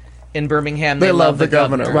that in Birmingham they love the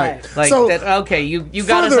governor. Right. Like So, that. Okay, you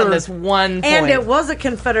got us further- on this one point. And it was a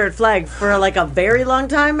Confederate flag for like a very long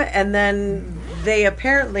time, and then they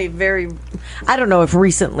apparently I don't know if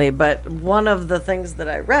recently, but one of the things that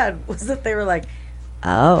I read was that they were like,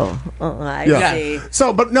 I see.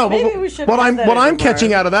 So, but no, Maybe but we should what have I'm that what I'm anymore.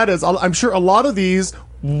 catching out of that is I'm sure a lot of these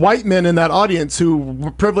white men in that audience who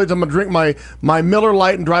were privileged. I'm going to drink my Miller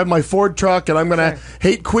Lite and drive my Ford truck, and I'm going to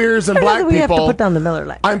hate queers and black we people. have to put down the Miller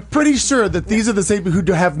Lite. I'm pretty sure that these are the same people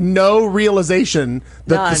who have no realization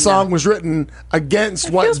that the song was written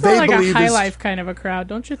against what Feels they more like believe a high is. life kind of a crowd,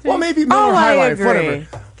 don't you think? Well, maybe Miller Oh, High I Life, agree. whatever.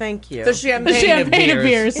 Thank you. the champagne, the champagne of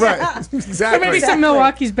beers. Right, Or exactly. maybe some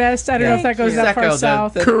Milwaukee's Best. I don't know if that goes that far Prosecco,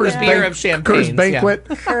 south. the Coors beer of champagne. Coors Banquet,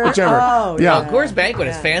 whichever. Oh, yeah. Coors Banquet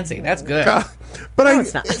is fancy. That's good. But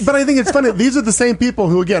it's not. but I think it's funny. These are the same people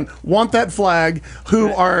who, again, want that flag,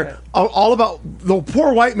 who are all about the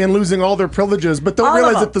poor white men losing all their privileges, but don't All of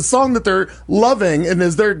realize them. that the song that they're loving and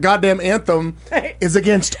is their goddamn anthem Right. is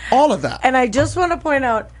against all of that. And I just want to point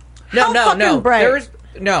out, No. bright. There's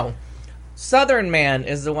no. Southern Man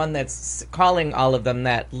is the one that's calling all of them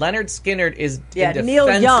that. Leonard Skinner is in Neil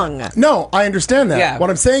defense- Young. No, I understand that. Yeah. What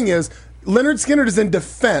I'm saying is, Leonard Skinner is in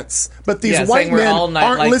defense, but these Yeah, white saying we're men all not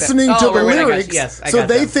aren't like that. listening Oh, to the right, I got you. lyrics, Yes, I so got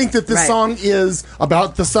they them. think that this Right. song is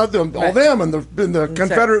about the Southern, all them, and the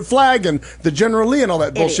Confederate flag and the General Lee and all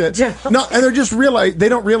that bullshit. No, and they're just they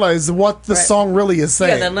don't realize what the song really is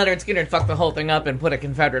saying. Yeah, then Leonard Skinner fucked the whole thing up and put a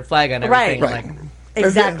Confederate flag on Right. everything. Right. Like,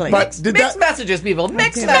 Exactly. But did mixed that? messages, people.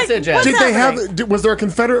 Mixed messages. what's Did they happening? have? Was there a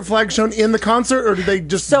Confederate flag shown in the concert, or did they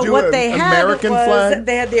just So do what an they had American was flag?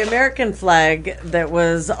 they had the American flag that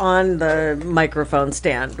was on the microphone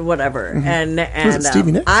stand, whatever. And Was it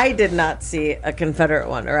Stevie Nicks? I did not see a Confederate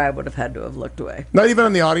one, or I would have had to have looked away. Not even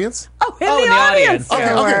in the audience. Oh, in Oh, the audience. Okay,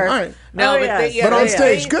 there okay, were. all right. No, Oh, but, yes. yeah, But on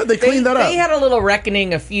stage, good, they cleaned that up. They had a little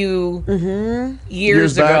reckoning a few years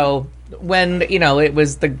Years back. ago when it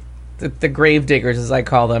was the grave diggers, as I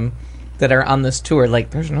call them, that are on this tour. Like,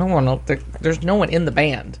 there's no one in the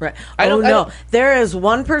band. Right. I don't no. know. There is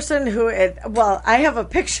one person who. I have a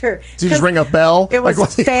picture. Did you just ring a bell? It was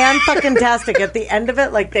Like, what- fan-fucking-tastic. At the end of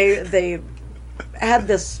it, like they had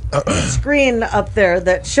this screen up there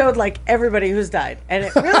that showed like everybody who's died, and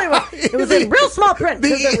it really was. It was in real small print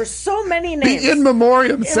because there were so many names. The in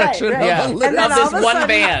memoriam section. Right. Yeah, And then of all this of a one sudden-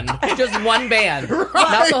 band, just one band,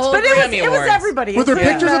 not the whole But Grammy it was Awards. everybody. Were there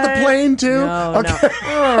pictures of the plane too? No,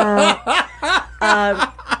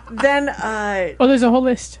 Then, there's a whole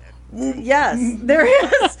list. yes, there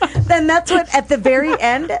is. Then that's what, at the very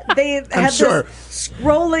end, they had this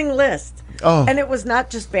scrolling list. Oh. And it was not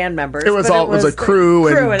just band members. It was but all. It was a the crew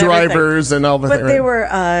and drivers everything. and all the. But they were.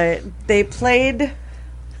 They played.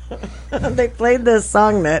 They played this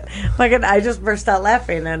song that, like, I just burst out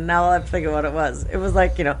laughing, and now I'm thinking what it was. It was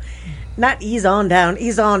like, not ease on down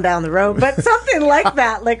the road, but something like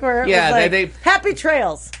that, like where it was like, they Happy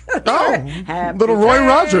Trails. Happy little Roy Trails.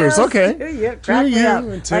 Rogers. Okay. You crack me up. You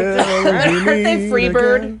Like tell that. me Aren't they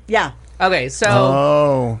Freebird? Yeah. Okay, so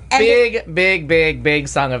Oh. big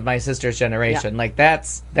song of my sister's generation. Yeah. Like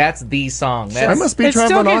that's the song. I That's, must be It still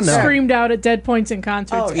traveling on gets now. screamed out at dead points in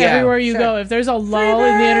concerts. Oh, yeah. Everywhere you Sure. go. If there's a lull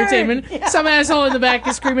in the entertainment, some asshole in the back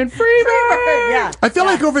is screaming, Freebird! Yeah. I feel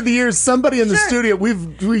like over the years, somebody in the studio,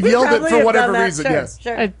 we've yelled it probably for have whatever done that, reason. sure, Yes.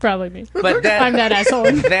 sure. It's probably me. but that, I'm that asshole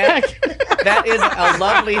in the back. that is a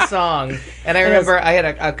lovely song. And I remember I had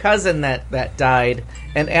a cousin that died,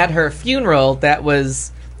 and at her funeral, that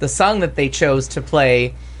was the song that they chose to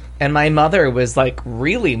play. And my mother was like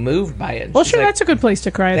really moved by it. Well, She's sure, like, that's a good place to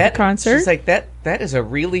cry at the concert. She's like, that is a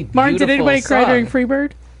really beautiful Mark, did anybody cry song. during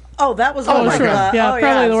Freebird? Oh, that was Oh, my sure. God. Yeah, Oh,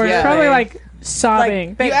 probably the worst. Yeah. Probably like sobbing.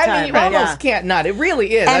 Like, big I mean, time, you right, almost yeah. can't not. It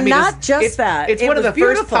really is. And I mean, not it's, just it's, that. It's It one of the was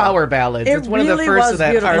first beautiful. power ballads. It It's one of the really first was of that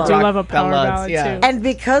beautiful. hard I rock do love a power ballads. ballad, Yeah. too. And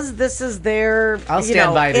because this is their, I'll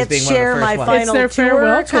stand by it as it's being one of the share first my ones. final It's their tour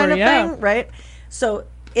farewell kind tour, of yeah. thing, right? So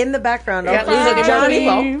in the background, Yeah, over lose it, Johnny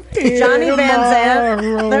Johnny Van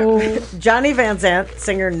Zant, Johnny Van Zant,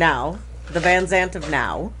 singer now, the Van Zant of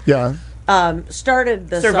now, Yeah. started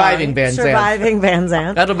the Surviving song, Van Zant. Surviving Van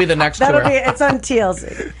Zant. That'll be the next That'll tour. be it's on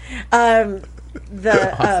TLC.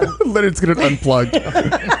 Leonard's going to unplug.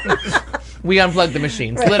 We unplugged the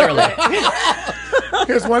machines, literally.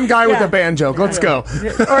 Here's one guy with a banjo. Let's go.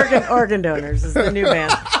 Organ Donors is the new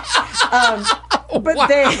band. But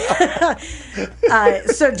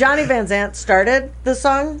so Johnny Van Zant started the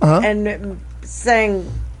song and sang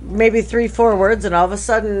maybe 3-4 words, and all of a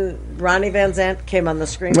sudden Ronnie Van Zant came on the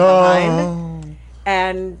screen behind,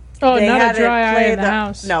 and they not had a dry it eye play in the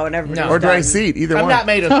house. No, and everybody No. Or was dry done. seat. Either I'm one. not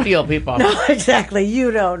made of steel, people. No, exactly.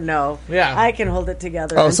 You don't know. Yeah. I can hold it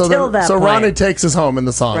together Oh, until that so point. Ronnie takes us home in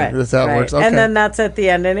the song. Right, That's how it right. works. Okay. And then that's at the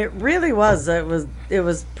end, and it really was. It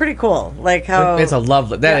was pretty cool. Like how It's a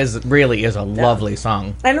lovely. That is really is a lovely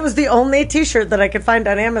song. And it was the only T-shirt that I could find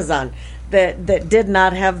on Amazon that did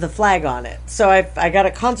not have the flag on it. So I got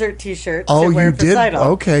a concert T-shirt. Oh, to wear you for did? Seidel.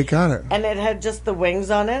 Okay, got it. And it had just the wings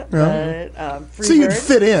on it. Yeah. The, So you'd Freebird.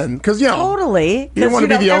 fit in because Totally. You don't Because wanna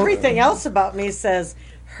be the only- everything else about me says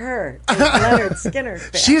her is Leonard Skinner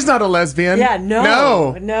fan. she's not a lesbian. Yeah,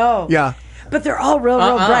 no. Yeah, But they're all real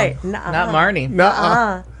bright. Not Marnie.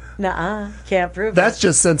 nuh-uh. Nuh-uh. Can't prove That's it.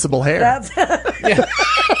 just sensible hair. That's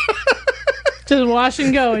Just wash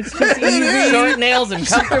and go. It's just easy. Short nails and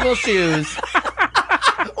comfortable shoes.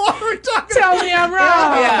 What are we talking Tell me I'm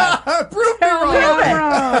wrong. Yeah. about? Prove me Tell me wrong.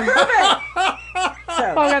 I'm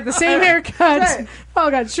wrong. All got the same haircuts. All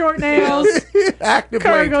got short nails, Actively.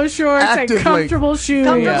 cargo shorts, Actively. and comfortable shoes.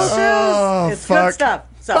 comfortable Yeah. shoes. Oh, It's fuck. good stuff.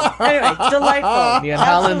 So anyway, delightful. Me and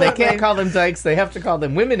Holland, they Absolutely. can't call them dykes. They have to call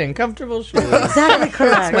them women in comfortable shoes. Exactly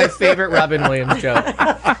correct. My favorite Robin Williams joke.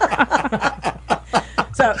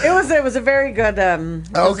 So it was a very good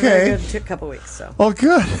Okay. couple weeks. So Well,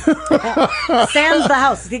 good. Sans the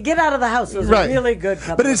house. To get out of the house was Right. a really good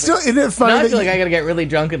couple. But of it's still, weeks. isn't it funny Now I that feel like you- I gotta get really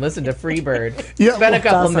drunk and listen to Freebird. Yeah, It's been a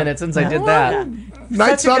couple awesome. minutes since I did that.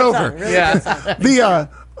 night's Such a not good over. song, really Yeah. good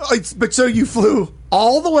song. But so you flew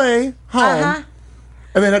all the way home, Uh-huh.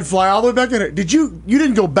 and then had to fly all the way back in. Did you? You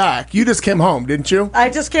didn't go back. You just came home, didn't you? I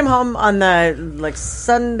just came home on the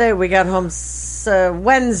Sunday. We got home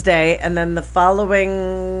Wednesday, and then the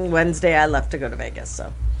following Wednesday I left to go to Vegas.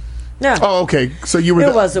 So yeah, Oh, okay. So you were.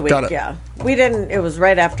 it was a week. Got it. Yeah, we didn't. It was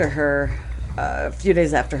right after her, a few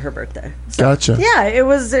days after her birthday. So, Gotcha. yeah, it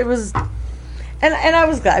was, and I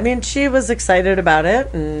was glad. I mean, she was excited about it,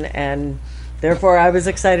 and therefore I was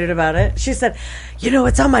excited about it. She said,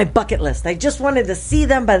 it's on my bucket list. I just wanted to see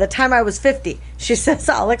them by the time I was 50. She says,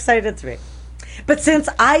 all excited to me. But since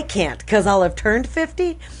I can't, because I'll have turned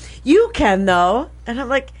 50, you can, though. And I'm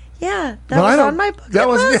like, yeah, that Well, I was don't- on my bucket that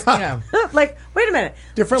was- list. yeah. Like, wait a minute.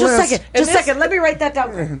 Different just list. Just a second. Let me write that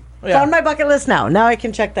down. It's Yeah. on my bucket list now. Now I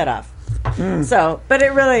can check that off. So, but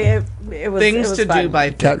it really it was things it was to fun. do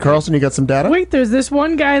by Kat Carlson, you got some data? Wait, there's this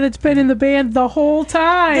one guy that's been in the band the whole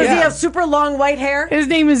time. Does he have super long white hair? His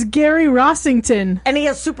name is Gary Rossington. And he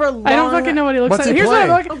has super long. I don't fucking know what he looks What's like. he Here's play?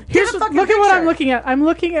 what I'm looking. Here's Get a fucking look at what I'm picture. looking at. I'm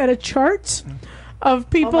looking at a chart of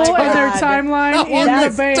people Oh my and their God. timeline in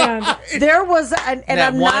That's- the band. There was, and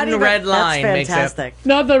That I'm not one even, red line That's makes it- fantastic.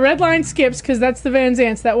 No, the red line skips because that's the Van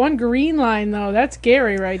Zants. That one green line though, that's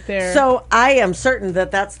Gary right there. So I am certain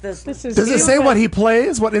that that's this. this is Does it say what he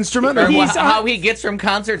plays? What instrument? or Or He's how on- he gets from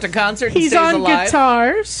concert to concert and he's stays on alive.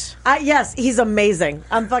 guitars. Yes, he's amazing.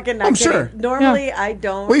 I'm fucking not I'm kidding. sure. Normally, I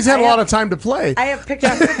don't. well, he's had I a lot have- of time to play. I have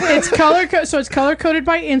pictures. It's color so it's color coded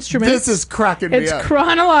by instruments. This is cracking me It's up.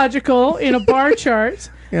 chronological in a bar chart.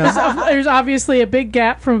 Yeah. There's obviously a big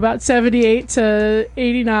gap from about 78 to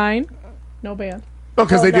 89. No band. Oh,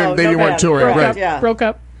 because they no weren't band. touring, Broke right? up. Yeah. Broke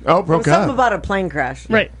up. Oh, broke Something up. about a plane crash.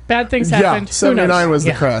 Right. Bad things Yeah, happened. Who 79 knows? was the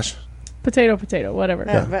Yeah. crash. Potato, potato, whatever.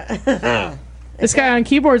 Yeah. This guy on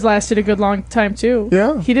keyboards lasted a good long time too.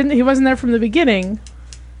 Yeah. He wasn't there from the beginning,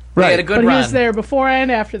 He had a Right. good but run. he was there before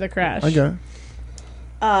and after the crash. Okay.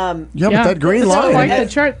 Yeah, Yeah. but that green So line. like the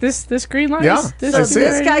chart, this green line. Yeah. This I is see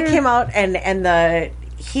This it. guy came out and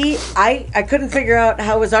I couldn't figure out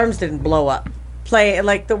how his arms didn't blow up. Play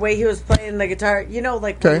like the way he was playing the guitar. You know,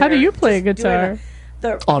 like Okay. when How do you're you play a just doing guitar?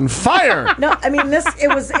 On fire. No, I mean it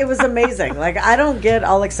was amazing. Like I don't get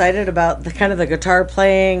all excited about the kind of the guitar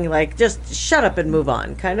playing, like just shut up and move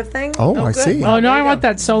on kind of thing. Oh, I good. see. Oh no, There I you want go.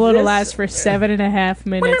 that solo to This- last for 7.5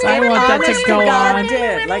 minutes. I want that Honest to go God, on. it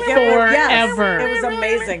did. Like it was, yes, Forever. it was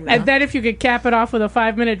amazing. Though. And then if you could cap it off with a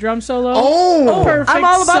 5-minute drum solo. Oh. perfect I'm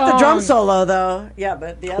all about the drum song. solo though. Yeah,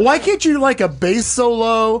 but the other Why can't you like a bass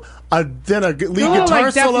solo, then a lead You guitar know,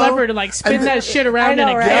 like Def solo? Leppard to like spin and that shit around I know,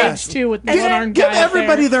 in a right? cage too with the And one arm Give guy. up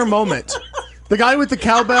everybody there. their moment. The guy with the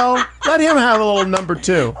cowbell, let him have a little number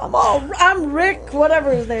two. I'm Rick,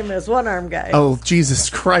 whatever his name is, one arm guy. Oh, Jesus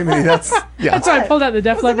Christ, that's yeah. That's why I pulled out the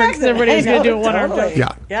Def Leppard because everybody was going to do a one arm totally.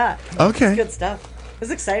 jump. Yeah. Yeah. Okay. It's good stuff. It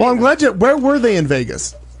was exciting. Well, I'm glad you. Where were they in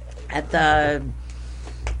Vegas? At the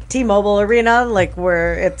T-Mobile Arena, like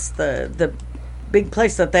where it's the big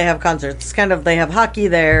place that they have concerts. It's kind of they have hockey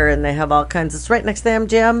there, and they have all kinds. It's right next to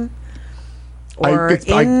MGM, or in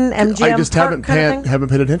MGM. I just Park kind of thing. haven't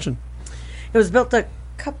paid attention. It was built a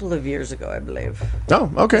couple of years ago, I believe.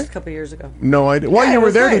 Oh, okay. Just a couple of years ago. No idea. While Yeah, you it were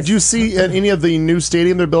was there, nice. did you see any of the new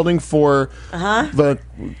stadium they're building for the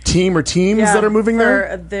team or teams that are moving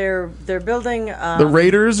there? They're building. The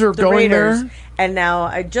Raiders are the going Raiders, there. and now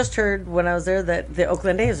I just heard when I was there that the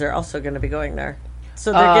Oakland A's are also going to be going there.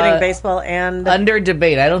 So they're getting baseball and. Under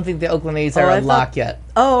debate. I don't think the Oakland A's are I a lock yet.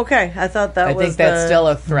 Oh, okay. I thought that I was. think that's still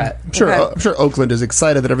a threat. Sure, Okay. I'm sure Oakland is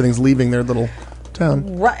excited that everything's leaving their little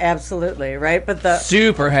town. Right, absolutely right, but the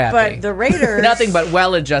Super happy. but the Raiders. Nothing but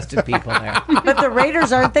well-adjusted people there. But the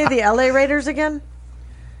Raiders aren't they the LA Raiders again?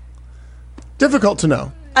 Difficult to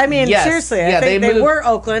know. I mean, Yes. seriously, I Yeah, think they they moved- were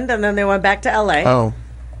Oakland and then they went back to LA Oh,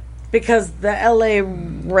 because the LA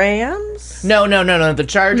Rams. No. The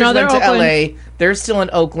Chargers No, they're went to Oakland. LA. They're still in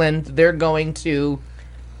Oakland. They're going to.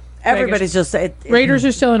 Everybody's just Raiders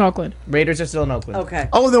are still in Oakland. Raiders are still in Oakland. okay.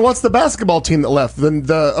 oh. Then what's the basketball team that left? Then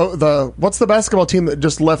what's the basketball team that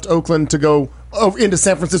just left Oakland to go into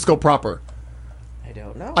San Francisco proper? I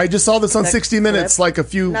don't know. I just saw this on The 60 Minutes, Clip- like a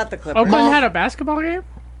few. Not the Clippers. Oakland had a basketball game?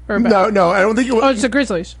 Or a No, I don't think it was. Oh, it's the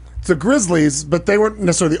Grizzlies. It's the Grizzlies, but they weren't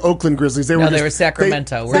necessarily the Oakland Grizzlies. They were No, just, they were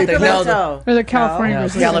Sacramento. They, Sacramento. Or the California No,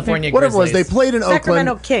 Grizzlies. I think. California whatever it was, they Grizzlies. played in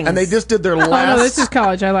Sacramento Oakland, Kings. and they just did their Oh, last. no, this is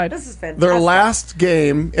college. I lied. This is fantastic. their last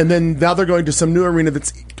game, and then now they're going to some new arena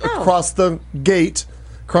that's across the gate,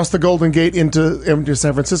 across the Golden Gate into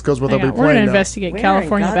San Francisco's where they'll Hang be on, we're playing going to now. investigate Where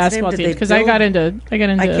California in God's basketball name did teams they because I got build-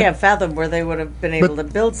 into. I can't fathom where they would have been able to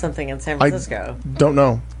build something in San Francisco. Don't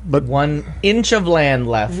know, but 1 inch of land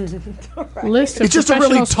left. list of It's just a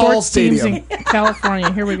really professional tall sports teams stadium. in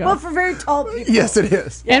California. Here we go. Well, for very tall people. yes, it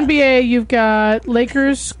is. NBA, you've got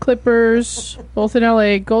Lakers, Clippers, both in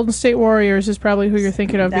LA. Golden State Warriors is probably who you're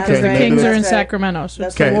thinking of That's because the right. Kings are in That's right. Sacramento. So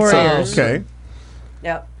it's That's the Okay, Warriors. so okay,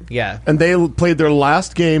 Yep. Yeah. and they played their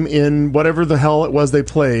last game in whatever the hell it was they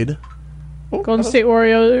played. Golden State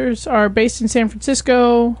Warriors are based in San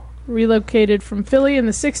Francisco, relocated from Philly in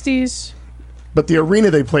the 60s. But the arena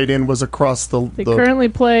they played in was across the. They currently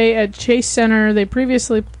play at Chase Center. They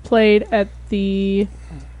previously played at the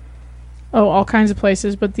all kinds of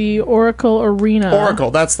places, but the Oracle Arena,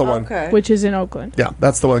 Oracle. That's the one. Okay. which is in Oakland. Yeah,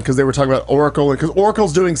 that's the one because they were talking about Oracle because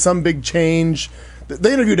Oracle's doing some big change.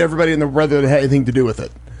 They interviewed everybody in the whether it had anything to do with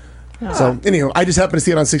it. So, anyway, I just happened to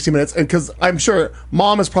see it on 60 Minutes, and because I'm sure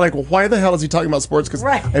Mom is probably like, well, why the hell is he talking about sports? Because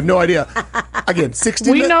I have no idea. Again, 60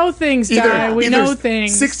 Minutes. We know things, Di. We know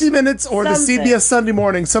things. 60 Minutes or the CBS Sunday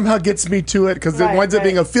Morning somehow gets me to it because it winds up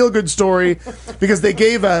being a feel-good story. Because they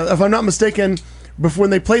gave, if I'm not mistaken, before when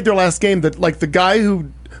they played their last game, that like the guy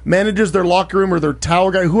who manages their locker room or their towel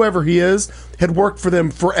guy, whoever he is, had worked for them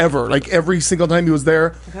forever, like every single time he was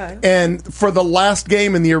there. Okay. And for the last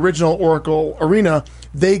game in the original Oracle Arena,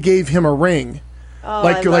 they gave him a ring. Oh,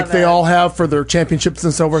 like they all have for their championships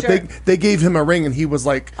and so forth. Sure. They gave him a ring, and he was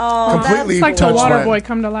like completely it's like touched the Water by it. Boy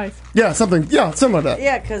come to life. Yeah, something like that.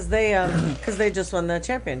 Yeah, because they just won the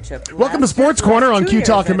championship. Welcome to Sports Corner on Q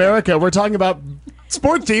Talk America. We're talking about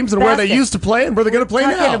sport teams and where they used to play and where they're going to play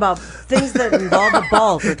now. Talking about things that involve the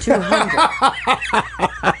ball for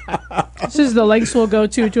 200. This is the lengths we'll go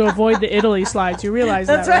to avoid the Italy slides. You realize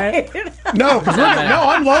That's that, right? No, because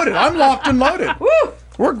I'm loaded. I'm locked and loaded. Woo!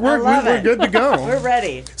 We're good to go. We're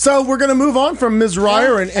ready. So we're going to move on from Ms.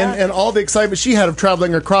 Ryer and all the excitement she had of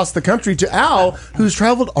traveling across the country to Al, who's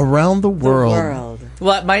traveled around the world.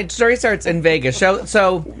 Well, my story starts in Vegas.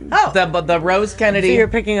 The Rose Kennedy. So you're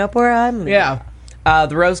picking up where I'm. Yeah.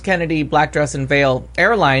 The Rose Kennedy Black Dress and Veil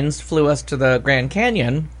Airlines flew us to the Grand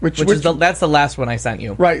Canyon, that's the last one I sent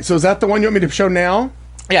you. Right. So is that the one you want me to show now?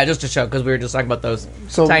 Yeah, just to show, because we were just talking about those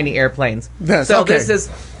tiny airplanes. Yes, so okay.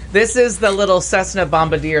 This is the little Cessna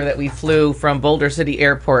Bombardier that we flew from Boulder City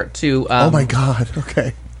Airport to. Oh my God!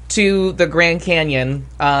 Okay. To the Grand Canyon,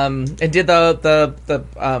 and did the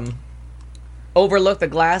overlook, the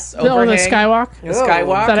glass overhang. The skywalk. The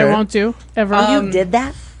skywalk that I won't do ever. You did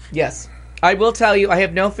that? Yes. I will tell you, I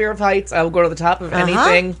have no fear of heights. I will go to the top of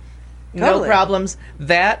anything. Totally. No problems.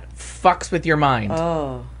 That fucks with your mind.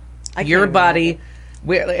 Oh. Your body,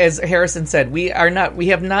 as Harrison said, we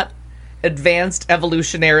have not advanced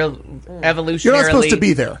evolutionarily. You're not supposed to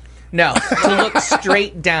be there. No. To look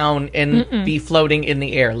straight down and be floating in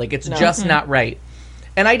the air. Like, it's just not right.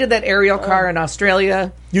 And I did that aerial car in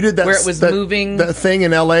Australia. You did that where it was moving. That thing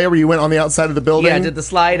in LA where you went on the outside of the building. Yeah, I did the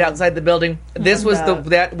slide outside the building.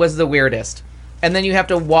 That was the weirdest. And then you have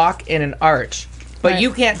to walk in an arch, but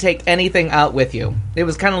you can't take anything out with you. It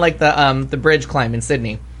was kind of like the bridge climb in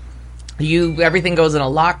Sydney. Everything goes in a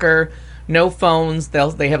locker. No phones.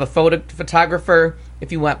 They have a photographer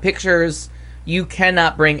if you want pictures. You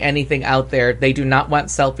cannot bring anything out there. They do not want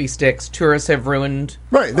selfie sticks. Tourists have ruined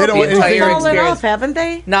they don't the entire fallen experience. Off, haven't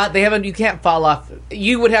they? They haven't. You can't fall off.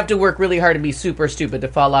 You would have to work really hard and be super stupid to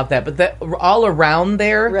fall off that. But all around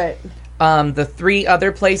there, right? The 3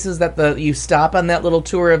 other places that you stop on that little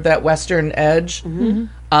tour of that western edge,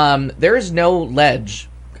 there is no ledge.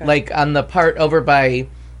 Okay. Like on the part over by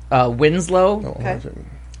Winslow,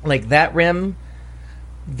 like that rim.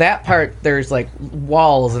 That part, there's like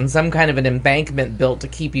walls and some kind of an embankment built to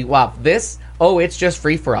keep you up. It's just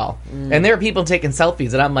free for all. And there are people taking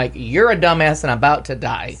selfies, and I'm like, you're a dumbass and I'm about to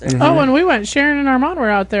die. Oh, when we went, Sharon and Armand were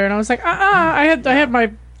out there, and I was like, I had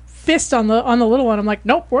my fist on the little one. I'm like,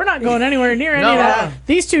 nope, we're not going anywhere near any of that.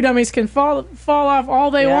 These 2 dummies can fall off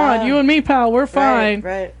all they want. You and me, pal, we're fine.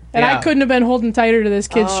 Right. And I couldn't have been holding tighter to this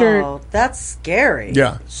kid's shirt. Oh, that's scary.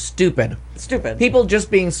 Yeah. Stupid. People just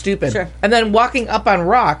being stupid. Sure. And then walking up on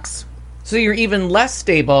rocks, so you're even less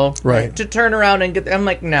stable to turn around and get... I'm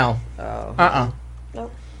like, no.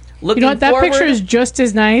 Nope. Looking you know what? That forward, picture is just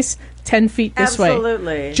as nice 10 feet this way.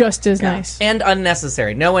 Absolutely. Just as nice. And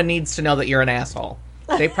unnecessary. No one needs to know that you're an asshole.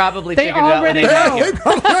 They probably They figured it out when already they met know. you. They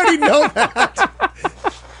probably already know that.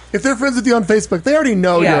 If they're friends with you on Facebook, they already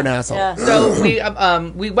know you're an asshole. Yeah.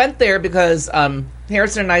 So we went there because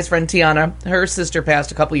Harrison and I's friend Tiana, her sister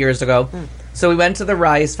passed a couple years ago. So we went to the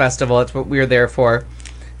Rise Festival. That's what we were there for.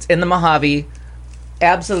 It's in the Mojave.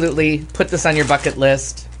 Absolutely put this on your bucket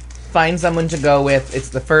list. Find someone to go with. It's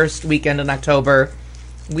the first weekend in October.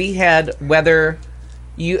 We had weather,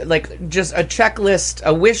 just a checklist,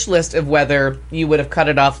 a wish list of weather. You would have cut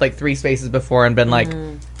it off like 3 spaces before and been like,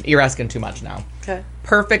 you're asking too much now. Okay.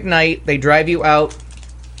 Perfect night. They drive you out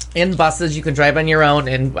in buses. You can drive on your own,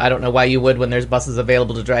 and I don't know why you would when there's buses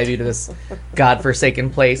available to drive you to this godforsaken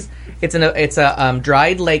place. It's a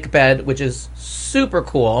dried lake bed, which is super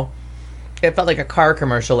cool. It felt like a car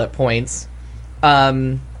commercial at points.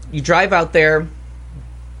 You drive out there.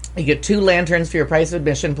 You get 2 lanterns for your price of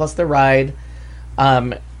admission plus the ride.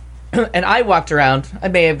 And I walked around. I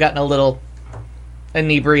may have gotten a little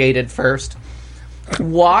inebriated first.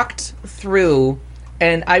 Walked through,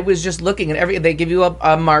 and I was just looking at they give you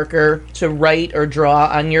a marker to write or draw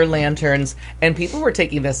on your lanterns, and people were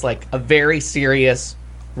taking this like a very serious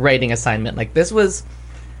writing assignment. Like, this was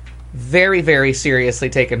very, very seriously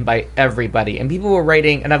taken by everybody. And people were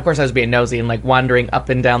writing, and of course I was being nosy and like wandering up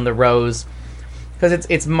and down the rows because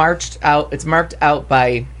it's marked out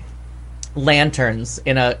by lanterns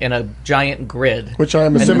in a giant grid, which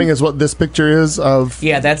I'm assuming is what this picture is of.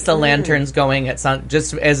 Yeah, that's the lanterns going at sun,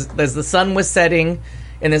 just as the sun was setting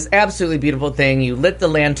in this absolutely beautiful thing. You lit the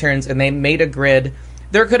lanterns and they made a grid.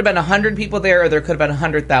 There could have been 100 people there, or there could have been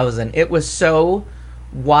 100,000. It was so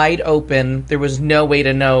wide open. There was no way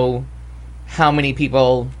to know how many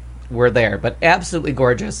people were there, but absolutely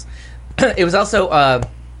gorgeous. It was also a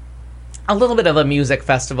little bit of a music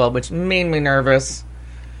festival, which made me nervous.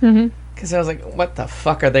 Because I was like, what the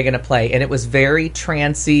fuck are they going to play? And it was very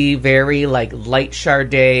trancey, very like light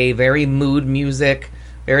Sade, very mood music,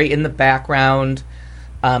 very in the background.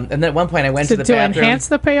 And then at one point I went to the bathroom. To enhance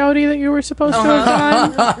the peyote that you were supposed to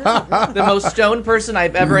have done? The most stoned person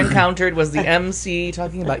I've ever encountered was the MC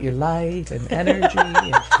talking about your light and energy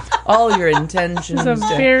and all your intentions. It's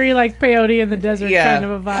a very like peyote in the desert kind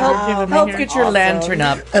of a vibe. Help get your lantern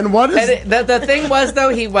up. And what is... the thing was, though,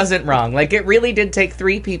 he wasn't wrong. Like, it really did take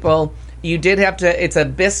 3 people. You did have to... It's a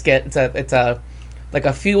biscuit. It's a like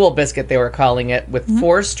a fuel biscuit, they were calling it, with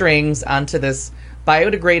 4 strings onto this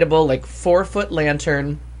biodegradable, like 4-foot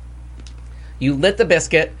lantern. You lit the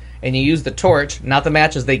biscuit and you used the torch, not the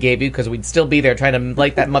matches they gave you, because we'd still be there trying to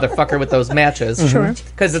light that motherfucker with those matches. Sure.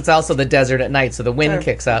 Because it's also the desert at night, so the wind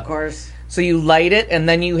kicks up. Of course. So you light it, and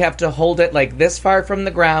then you have to hold it like this far from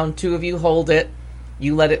the ground. 2 of you hold it.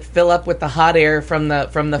 You let it fill up with the hot air from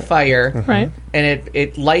the fire, right? And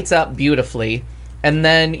it lights up beautifully. And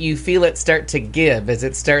then you feel it start to give as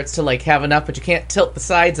it starts to like have enough, but you can't tilt the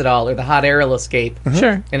sides at all, or the hot air will escape.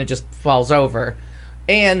 Sure. And it just falls over.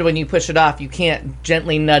 And when you push it off, you can't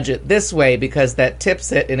gently nudge it this way because that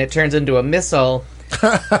tips it and it turns into a missile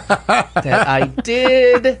that I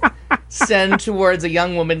did send towards a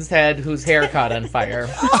young woman's head whose hair caught on fire.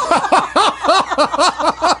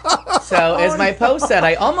 So, as my post said,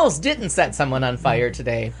 I almost didn't set someone on fire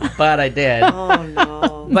today, but I did. Oh,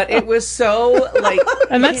 no. But it was so, like...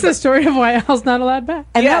 And that's the story of why Al's not allowed back.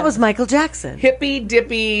 And that was Michael Jackson.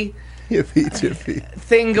 Hippy-dippy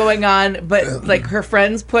thing going on, but, like, her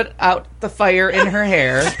friends put out the fire in her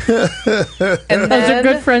hair. And those are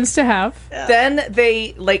good friends to have. Then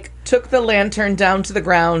they, like, took the lantern down to the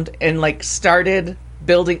ground and, like, started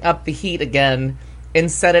building up the heat again and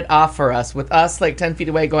set it off for us, with us, like, 10 feet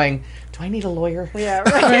away going, do I need a lawyer? Yeah,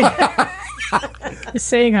 right.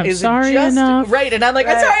 Saying I'm sorry enough. Right, and I'm like,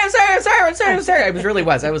 I'm sorry.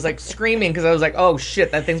 I was like screaming because I was like, oh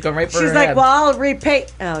shit, that thing's going right for her head. She's like, well, I'll repay.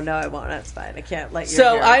 Oh, no, I won't. That's fine. I can't let you.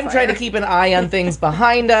 So I'm trying to keep an eye on things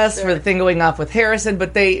behind us for the thing going off with Harrison,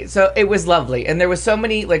 but so it was lovely. And there was so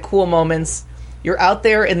many like cool moments. You're out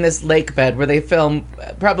there in this lake bed where they film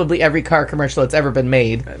probably every car commercial that's ever been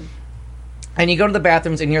made. And you go to the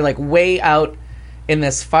bathrooms and you're like way out in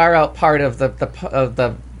this far out part of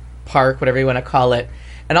the park, whatever you want to call it.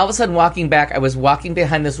 And all of a sudden walking back, I was walking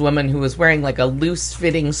behind this woman who was wearing like a loose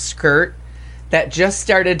fitting skirt that just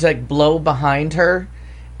started to like blow behind her.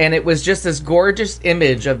 And it was just this gorgeous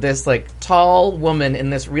image of this like tall woman in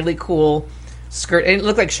this really cool skirt. And it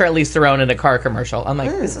looked like Charlize Theron in a car commercial. I'm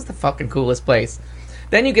like, this is the fucking coolest place.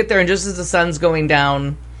 Then you get there and just as the sun's going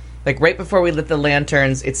down, like right before we lit the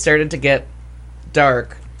lanterns, it started to get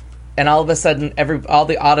dark, and all of a sudden all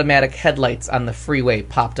the automatic headlights on the freeway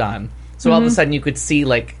popped on, so all of a sudden you could see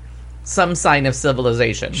like some sign of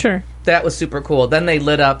civilization. Sure. That was super cool. Then they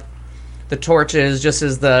lit up the torches just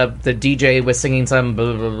as the DJ was singing some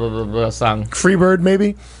blah, blah, blah, blah, blah song. Freebird,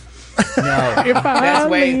 maybe? No.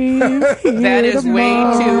 That is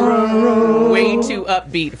way too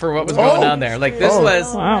upbeat for what was going on there. Like this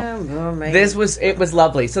it was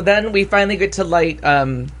lovely. So then we finally get to light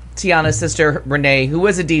Tiana's sister, Renee, who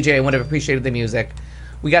was a DJ and would have appreciated the music.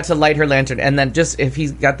 We got to light her lantern, and then just, if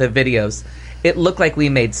he's got the videos, it looked like we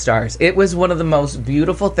made stars. It was one of the most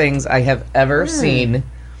beautiful things I have ever seen.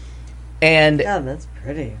 And yeah, that's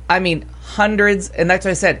pretty. I mean, hundreds, and that's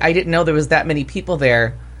what I said. I didn't know there was that many people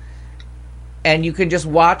there. And you can just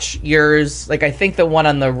watch yours. Like, I think the one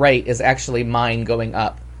on the right is actually mine going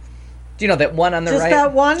up. Do you know that one on the right? Just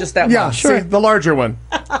that one? Just that one. Yeah, sure. See, the larger one.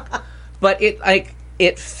 But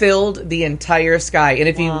it filled the entire sky. And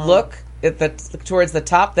if you look towards the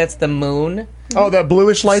top, that's the moon. Oh, that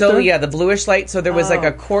bluish light there? Yeah, the bluish light. So there was like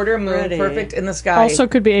a quarter moon perfect in the sky. Also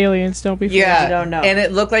could be aliens, don't be fooled. Yeah, I don't know. And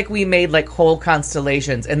it looked like we made like whole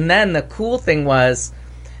constellations. And then the cool thing was,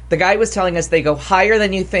 the guy was telling us they go higher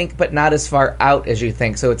than you think, but not as far out as you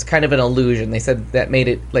think. So it's kind of an illusion. They said that made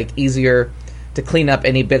it like easier to clean up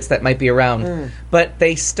any bits that might be around. But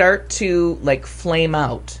they start to like flame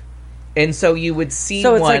out. And so you would see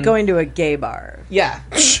So it's one, like going to a gay bar. Yeah.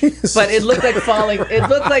 But it looked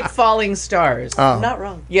like falling stars. I'm not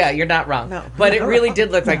wrong. Yeah, you're not wrong. No. But it really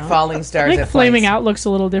did look like falling stars. I think at Flaming points. Out looks a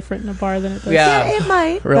little different in a bar than it does. Yeah. It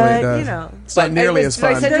might, Really but does. you know. It's not nearly as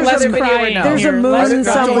fun. I said There's leather some video or crying no? There's a Here. moon That's the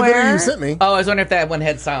video somewhere. you sent me. Oh, I was wondering if that one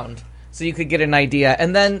had sound. So you could get an idea.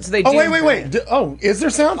 And then, so they Oh, do... wait. Is there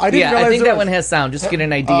sound? I didn't Yeah, realize I think there that was. one has sound. Just get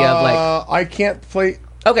an idea of like... I can't play.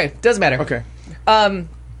 Okay, doesn't matter. Okay. Um,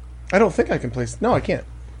 I don't think I can play. No, I can't.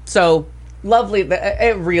 So lovely.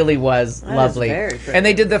 It really was lovely. very pretty. And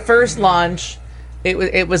they did the first launch.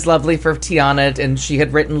 It was lovely for Tiana, and she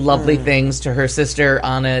had written lovely things to her sister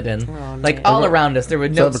on it, and like all around us, there were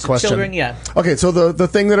So I have notes a to question. children. Yeah. Okay, so the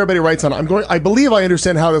thing that everybody writes on, I believe I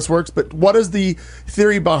understand how this works, but what is the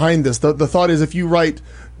theory behind this? The thought is if you write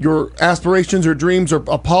your aspirations or dreams or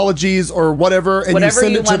apologies or whatever, and Whatever you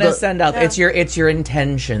you send it to want to the send out, it's your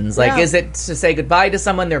intentions. Like, Yeah. is it to say goodbye to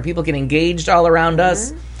someone? There are people getting engaged all around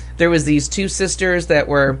us. There was these two sisters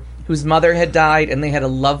whose mother had died, and they had a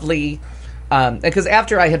lovely. Because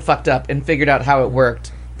after I had fucked up and figured out how it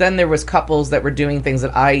worked, then there was couples that were doing things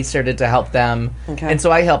that I started to help them, and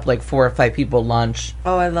so I helped like 4 or 5 people launch.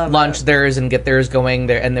 Oh, I love launch that. theirs and get theirs going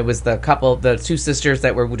there. And there was the two sisters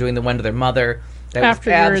that were doing the one to their mother. That After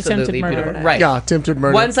was your absolutely attempted murder. beautiful. Right? Yeah, attempted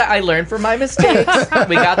murder. Once I learned from my mistakes,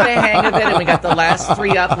 we got the hang of it, and we got the last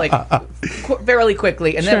 3 up like fairly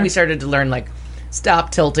quickly, and then Sure. we started to learn like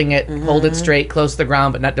stop tilting it, hold it straight, close to the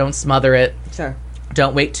ground, but don't smother it. Sure.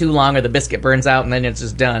 Don't wait too long, or the biscuit burns out, and then it's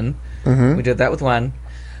just done. We did that with one.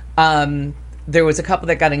 There was a couple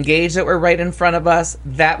that got engaged that were right in front of us.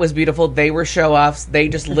 That was beautiful. They were show-offs. They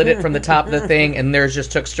just lit it from the top of the thing, and theirs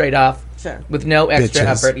just took straight off Sure. with no extra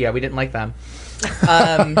Bitches. effort. Yeah, we didn't like them.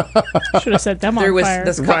 Should have set them There on was fire.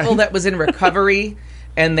 this couple that was in recovery,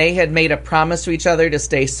 and they had made a promise to each other to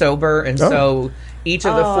stay sober, and so each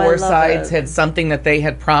of the Oh, I 4 love sides it. had something that they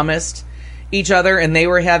had promised each other, and they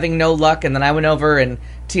were having no luck. And then I went over and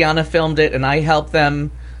Tiana filmed it, and I helped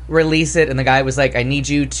them release it. And the guy was like, "I need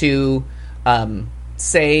you to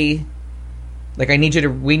say." Like, we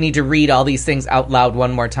need to read all these things out loud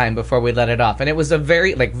one more time before we let it off. And it was a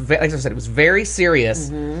very, like I said, it was very serious.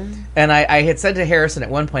 And I had said to Harrison at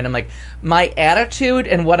one point, I'm like, my attitude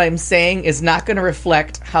and what I'm saying is not going to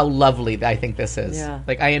reflect how lovely I think this is. Yeah.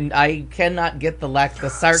 Like, I cannot get the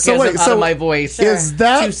sarcasm wait, out of my voice is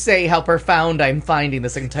that- to say how profound I'm finding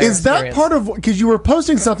this entire Is that experience. part of because you were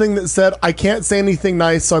posting something that said I can't say anything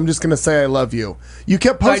nice, so I'm just going to say I love you. You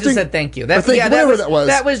kept So I posting. just said thank you. Or thank you, whatever that was.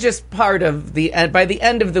 That was just part of the. By the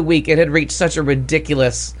end of the week, it had reached such a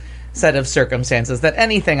ridiculous set of circumstances that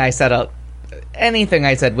anything I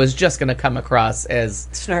said was just going to come across as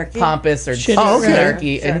Snarky? pompous or Shitty. Oh, okay.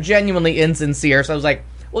 snarky and genuinely insincere. So I was like,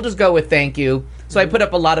 we'll just go with thank you. So I put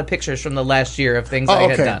up a lot of pictures from the last year of things I Oh,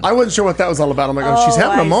 had okay. done. I wasn't sure what that was all about. I'm like, oh, she's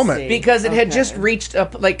having a I moment. see. Because it had Okay. just reached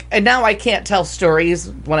up, like, and now I can't tell stories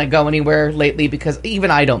when I go anywhere lately because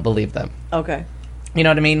even I don't believe them. Okay. You know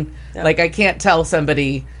what I mean? Yeah. Like, I can't tell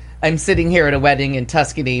somebody I'm sitting here at a wedding in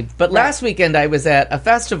Tuscany, but last weekend I was at a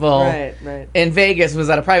festival Right. in Vegas, was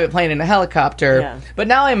at a private plane in a helicopter, Yeah. but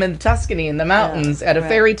now I'm in Tuscany in the mountains at a right.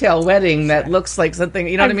 fairy tale wedding that looks like something,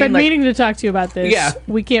 you know I've what I been mean? meaning to talk to you about this. Yeah.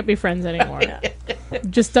 We can't be friends anymore.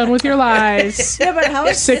 Just done with your lies. Yeah, but how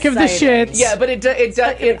Sick of the exciting. shits. Yeah, but it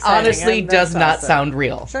exciting. honestly And does that's not awesome. sound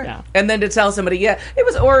real. Sure. Yeah. And then to tell somebody, yeah, it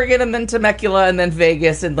was Oregon and then Temecula and then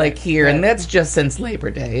Vegas and like here, and Right. that's just since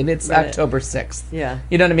Labor Day, and it's Right. October 6th. Yeah.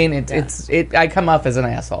 You know what I mean? I come off as an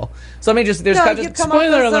asshole. So let me just, there's No, kind you of, come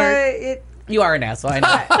spoiler up as alert. you are an asshole, I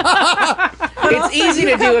know. It's easy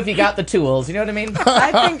to do if you got the tools, you know what I mean?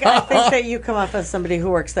 I think that you come off as somebody who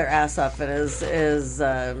works their ass off and is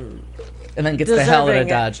And then gets the hell out of deserving.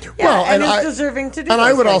 Dodge. Yeah, Well, and and is I- deserving to do. And I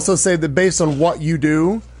those would things. also say that based on what you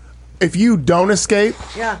do, if you don't escape,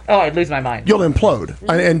 Yeah. Oh, I'd lose my mind. you'll implode.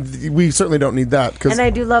 And we certainly don't need that. Because And I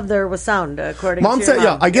do love there was sound, according Mom to said, your yeah,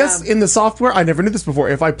 mom. I guess in the software, I never knew this before.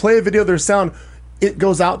 If I play a video, there's sound, it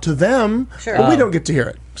goes out to them, Sure. but we don't get to hear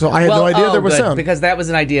it. So I had no idea there was good, sound. because that was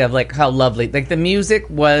an idea of like how lovely, like the music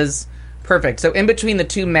was perfect. So in between the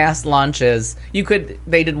 2 mass launches,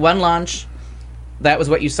 they did one launch, that was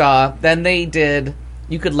what you saw. Then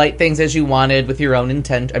you could light things as you wanted with your own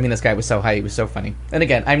intent. I mean, this guy was so high, he was so funny. And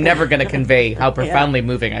again, I'm never going to convey how profoundly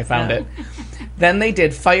moving I found it. Then they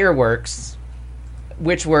did fireworks,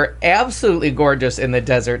 which were absolutely gorgeous in the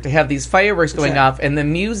desert, to have these fireworks going off and the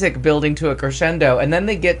music building to a crescendo. And then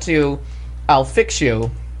they get to I'll Fix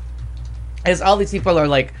You, as all these people are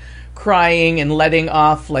like crying and letting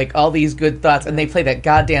off like all these good thoughts, and they play that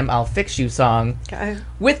goddamn I'll Fix You song Okay.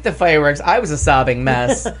 with the fireworks. I was a sobbing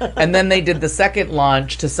mess. And then they did the second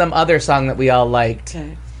launch to some other song that we all liked.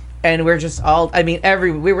 Okay. and we're just all. I mean,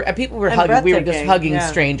 people were hugging. We were just hugging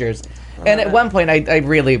strangers. And at one point, I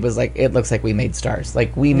really was like, it looks like we made stars.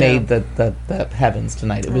 Like we made the heavens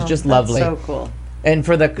tonight. It was just lovely. So cool. And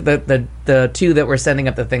for the two that were sending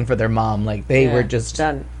up the thing for their mom, like they were just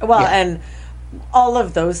done. Well, and all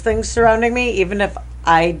of those things surrounding me, even if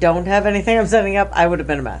I don't have anything I'm setting up, I would have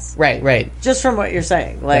been a mess. Right. Just from what you're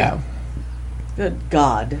saying. Like, good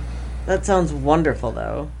God. That sounds wonderful,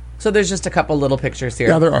 though. So there's just a couple little pictures here.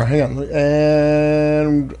 Yeah, there are. Hang on,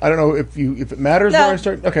 and I don't know if it matters where I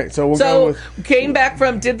start. Okay, so we'll go with. Came back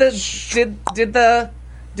from did the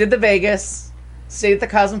Vegas, stayed at the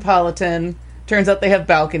Cosmopolitan. Turns out they have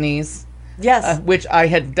balconies. Yes, which I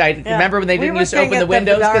remember when they didn't used to open the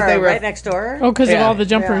windows because they were right next door. Oh, because of all the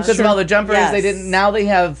jumpers. Because of all the jumpers, they didn't. Now they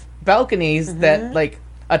have balconies that like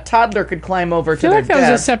a toddler could climb over to their desk. I feel like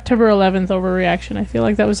that was a September 11th overreaction. I feel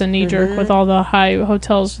like that was a knee-jerk with all the high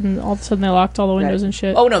hotels, and all of a sudden they locked all the windows and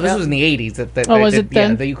shit. Oh, no, this was in the 80s. Was it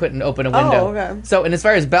then? Yeah, that you couldn't open a window. Oh, okay. So, and as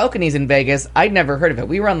far as balconies in Vegas, I'd never heard of it.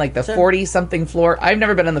 We were on, like, the 40-something floor. I've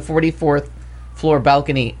never been on the 44th floor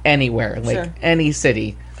balcony anywhere, like, any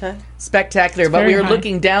city. Okay. Spectacular. But we were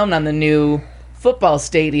looking down on the new football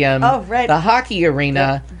stadium, the hockey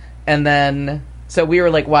arena, and then... So we were,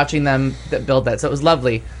 like, watching them build that. So it was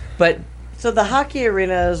lovely. But... So the hockey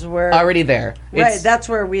arenas were... Already there. Right, that's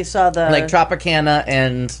where we saw the... Like Tropicana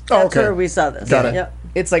and... That's where we saw this. Got it. Yep.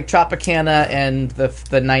 It's like Tropicana and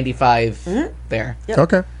the 95 there. Yep.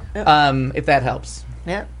 Okay. Yep. If that helps.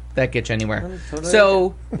 Yeah. That gets you anywhere.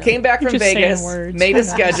 So, came back from Vegas, made a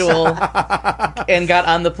schedule, and got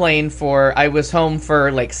on the plane I was home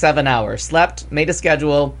for like 7 hours. Slept, made a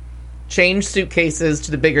schedule, changed suitcases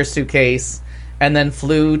to the bigger suitcase, and then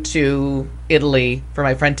flew to Italy for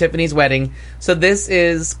my friend Tiffany's wedding. So this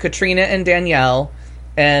is Katrina and Danielle,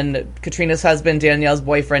 and Katrina's husband, Danielle's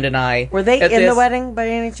boyfriend, and I. Were they in the wedding by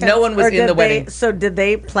any chance? No one was in the wedding. So did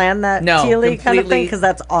they plan that No, Tealy kind of thing? Because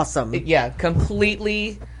that's awesome. Yeah,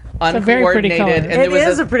 completely uncoordinated. It's a very pretty color. And it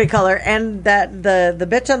is a pretty color, and that the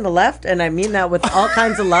bitch on the left, and I mean that with all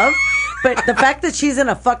kinds of love. But the fact that she's in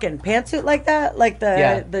a fucking pantsuit like that, like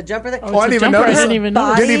the jumper thing. Oh, I didn't even notice.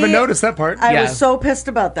 Didn't even notice that part. I was so pissed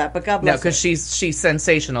about that, but God bless her. No, because she's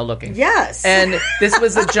sensational looking. Yes. And this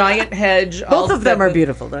was a giant hedge. Both of them are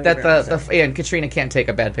beautiful. And Katrina can't take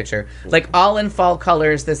a bad picture. Like all in fall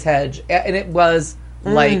colors, this hedge, and it was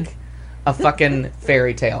like a fucking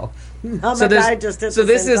fairy tale. This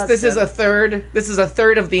is a third. This is a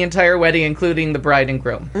third of the entire wedding, including the bride and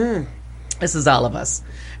groom. This is all of us.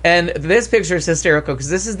 And this picture is hysterical because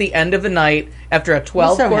this is the end of the night after a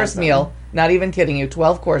 12-course meal. Not even kidding you,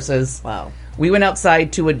 12 courses. Wow. We went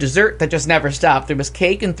outside to a dessert that just never stopped. There was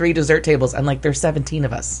cake and 3 dessert tables, and like there's 17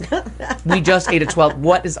 of us. We just ate at 12.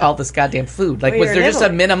 What is all this goddamn food? Like, was there just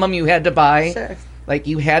a minimum you had to buy? Sure. Like,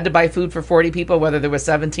 you had to buy food for 40 people, whether there was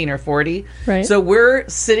 17 or 40. Right. So we're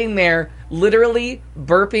sitting there literally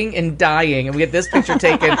burping and dying, and we get this picture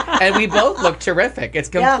taken, and we both look terrific. It's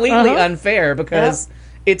completely unfair because...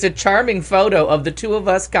 It's a charming photo of the two of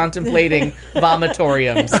us contemplating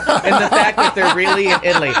vomitoriums and the fact that they're really in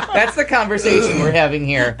Italy. That's the conversation we're having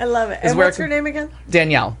here. I love it. And what's her name again?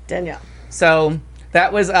 Danielle. So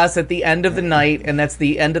that was us at the end of the night, and that's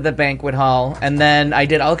the end of the banquet hall. And then I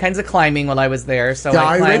did all kinds of climbing while I was there. So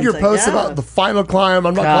I read your post about the final climb.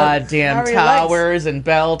 I'm not goddamn towers and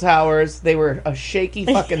bell towers. They were a shaky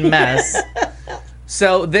fucking mess.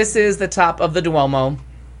 So this is the top of the Duomo.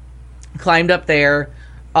 Climbed up there.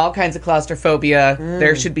 All kinds of claustrophobia.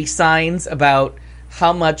 There should be signs about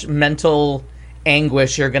how much mental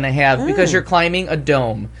anguish you're going to have because you're climbing a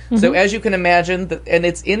dome. So as you can imagine, and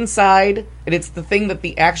it's inside, and it's the thing that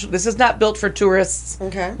this is not built for tourists.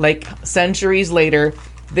 Okay. Like centuries later,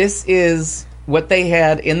 this is what they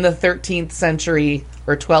had in the 13th century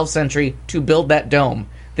or 12th century to build that dome.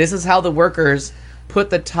 This is how the workers put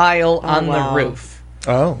the tile on the roof.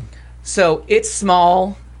 Oh. So it's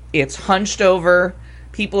small. It's hunched over.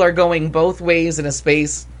 People are going both ways in a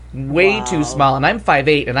space way too small. And I'm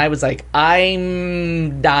 5'8", and I was like,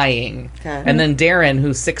 I'm dying. Okay. And then Darren,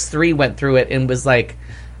 who's 6'3", went through it and was like,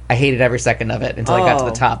 I hated every second of it until I got to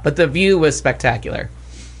the top. But the view was spectacular.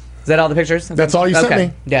 Is that all the pictures? That's all you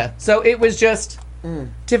sent me. Yeah. So it was just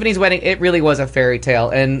Tiffany's wedding. It really was a fairy tale.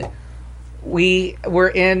 And we were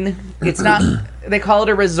in, it's not, they call it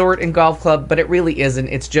a resort and golf club, but it really isn't.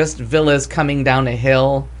 It's just villas coming down a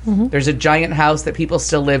hill. There's a giant house that people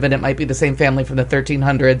still live in. It might be the same family from the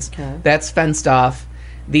 1300s. Okay. That's fenced off.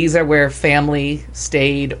 These are where family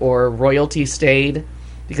stayed or royalty stayed,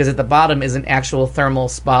 because at the bottom is an actual thermal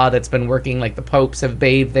spa that's been working. Like the popes have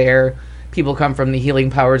bathed there. People come from the healing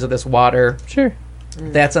powers of this water. Sure.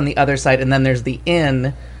 That's on the other side. And then there's the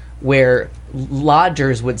inn, where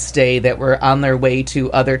lodgers would stay that were on their way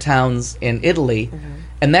to other towns in Italy.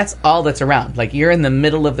 And that's all that's around. Like, you're in the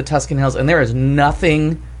middle of the Tuscan Hills, and there is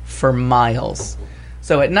nothing for miles.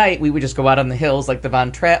 So at night, we would just go out on the hills like the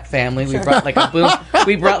Von Trapp family. We brought like a boom.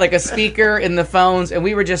 We brought like a speaker in the phones, and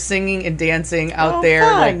we were just singing and dancing out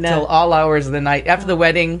there like till all hours of the night. After the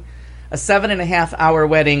wedding, a 7.5-hour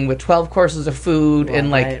wedding with 12 courses of food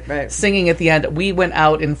and like singing at the end. We went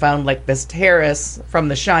out and found like this terrace from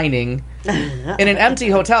The Shining in an empty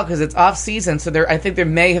hotel because it's off season. So I think there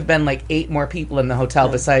may have been like 8 more people in the hotel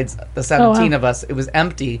besides the 17 of us. It was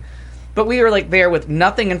empty, but we were like there with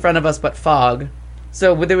nothing in front of us but fog.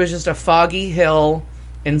 So there was just a foggy hill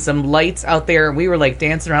and some lights out there. We were like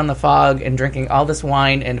dancing around the fog and drinking all this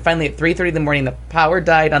wine. And finally at 3:30 in the morning, the power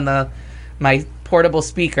died on my portable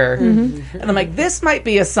speaker. And I'm like, this might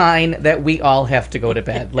be a sign that we all have to go to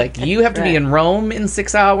bed. Like, you have to be in Rome in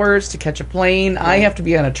 6 hours to catch a plane. I have to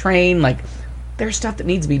be on a train. Like, there's stuff that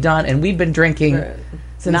needs to be done. And we've been drinking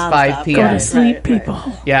since 5 p.m. Go to sleep, people.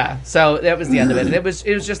 Yeah. So that was the end of it. And it was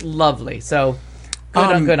just lovely. So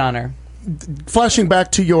good on her. Flashing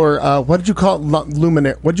back to your, what did you call it?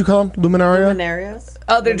 What did you call them? Luminaria? Luminarias?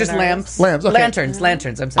 Oh, they're just lamps. Lamps, okay.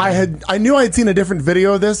 Lanterns, I'm sorry. I knew I had seen a different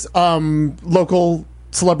video of this. Local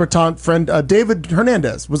celebritant friend, David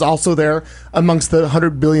Hernandez, was also there amongst the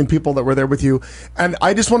 100 billion people that were there with you. And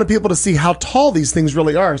I just wanted people to see how tall these things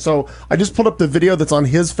really are. So I just pulled up the video that's on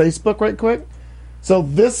his Facebook right quick. So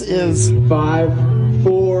this is 5,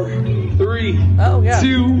 4, 3, 2, I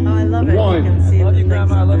love it. 1. You can see I love the you,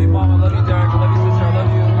 Grandma. I love you, Mom. I love you, Derek. I love you, sister. I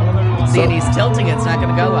love you. I love everyone. See, and he's tilting it. It's not going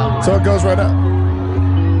to go well. So it goes right up.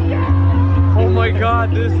 Oh my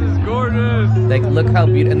God, this is gorgeous. Like, look how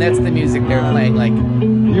beautiful. And that's the music they're playing. Like,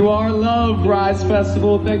 You Are Love Rise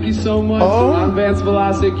Festival. Thank you so much. Oh. I'm Vance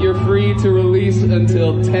Velasic. You're free to release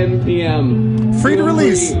until 10 p.m. Free to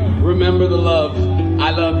release. Remember the love.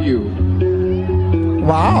 I love you.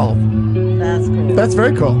 Wow. That's cool. That's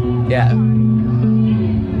very cool. yeah.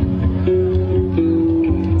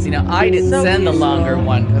 See, now I didn't send the longer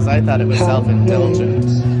one because I thought it was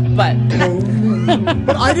self-indulgent. But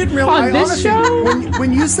But I didn't realize. On this show?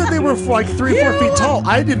 When you said they were like 3 or 4 feet tall,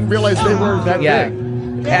 I didn't realize they were that yeah,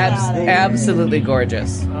 big. absolutely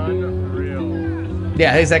gorgeous.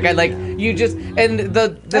 Yeah, he's like, you just, and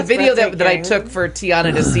the video that I took for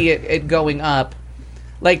Tiana to see it going up,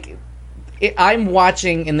 like, I'm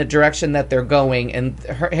watching in the direction that they're going, and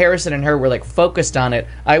Harrison and her were like focused on it.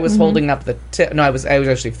 I was holding up the tip. No, I was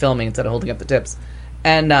actually filming instead of holding up the tips.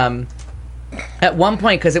 And at one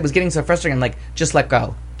point, because it was getting so frustrating, I'm like, just let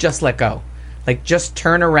go, like just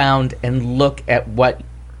turn around and look at what's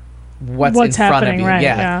in front of you. Right,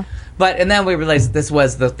 yeah. But and then we realized this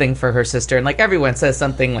was the thing for her sister, and like everyone says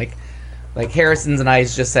something like Harrison's and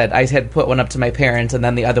I's just said I had put one up to my parents, and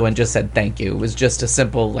then the other one just said thank you. It was just a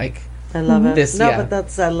simple like. I love it.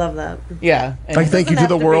 But I love that. Yeah. Like, thank you to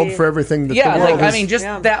the world for everything that the world I has. mean, just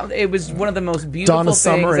that, it was one of the most beautiful Donna things.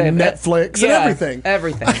 Summer and Netflix and everything.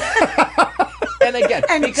 Everything. And again,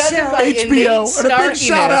 And because of chill. my innate HBO. And a big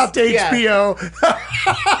shout out to HBO.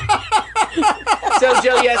 So,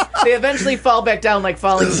 Joe, yes, they eventually fall back down like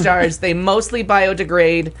falling stars. They mostly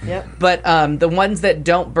biodegrade. Yep. But the ones that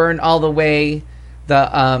don't burn all the way,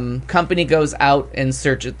 the company goes out and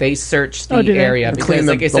search it. They search the area because, clean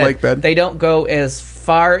like I the said, lake bed. they don't go as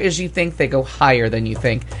far as you think. They go higher than you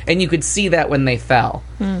think, and you could see that when they fell,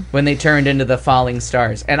 when they turned into the falling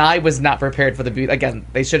stars. And I was not prepared for the beauty. Again,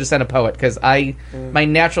 they should have sent a poet because my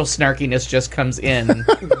natural snarkiness just comes in.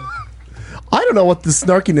 I don't know what the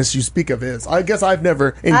snarkiness you speak of is. I guess I've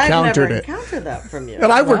never encountered it. I've never encountered that from you. And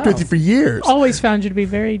I've worked with you for years. Always found you to be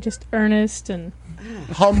very just earnest and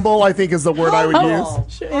Humble, I think, is the word I would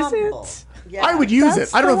use. Is it? Yeah. I would use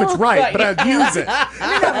it. I don't know if it's right, but I'd use it. I've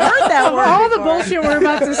heard that word All the before. bullshit we're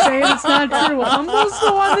about to say, it's not true. Humble's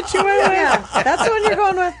the one that you went with. Yeah, that's the one you're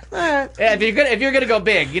going with. All right. Yeah, if you're gonna go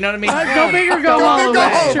big, you know what I mean. Go big or go all the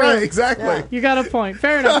way. Oh, True. right, exactly. You got a point.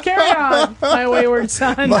 Fair enough. Carry on, my wayward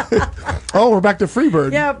son. Oh, we're back to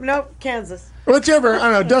Freebird. Yeah, nope, Kansas. Whichever.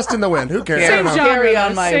 I don't know. Dust in the wind. Who cares? I Same don't know. genre. Carry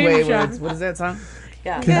on my Same waywards. genre. What is that song?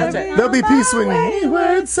 Yeah, that's it. There'll be peace when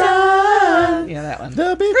wayward son. Yeah, that one.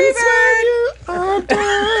 There'll be peace when you are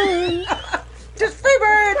done. Just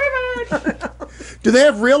Freebird. Do they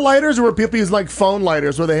have real lighters, or will people use like phone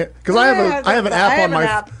lighters? Where they? Because I have an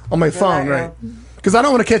app on my phone, right? Because I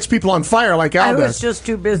don't want to catch people on fire like Al I was does. just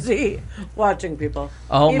too busy watching people.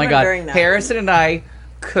 Oh Even my God, during that. Harrison and I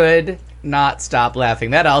could not stop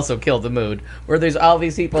laughing. That also killed the mood. Where there's all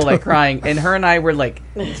these people like crying, and her and I were like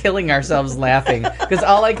killing ourselves laughing because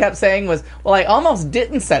all I kept saying was, "Well, I almost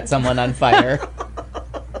didn't set someone on fire."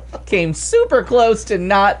 came super close to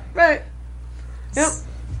not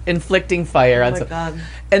inflicting fire on God.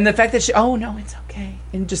 And the fact that she, oh no, it's okay,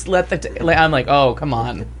 and just let I'm like, oh, come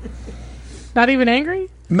on. Not even angry?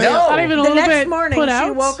 No. Not even a the little next bit morning, put she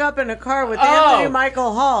out? woke up in a car with Anthony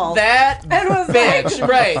Michael Hall. That and was bitch, like,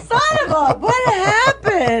 right. son of a, what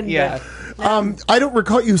happened? Yeah. I don't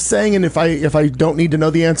recall you saying, and if I don't need to know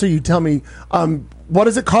the answer, you tell me. What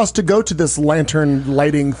does it cost to go to this lantern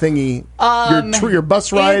lighting thingy? Your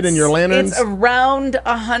bus ride and your lanterns? It's around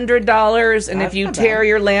 $100, and if you tear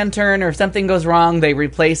your lantern or if something goes wrong, they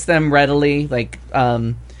replace them readily. Like,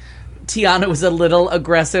 Tiana was a little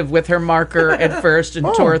aggressive with her marker at first and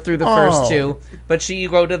tore through the first two. But you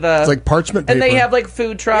go to the... It's like parchment paper. And they have, like,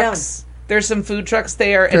 food trucks. Yeah. There's some food trucks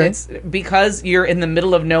there, and it's because you're in the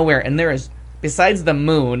middle of nowhere, and there is... Besides the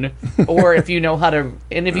moon, or if you know how to,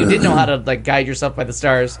 and if you did know how to like guide yourself by the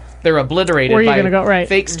stars, they're obliterated by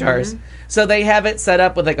fake stars. Mm-hmm. So they have it set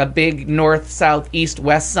up with like a big north, south, east,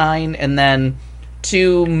 west sign, and then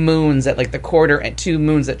 2 moons at like the quarter, and 2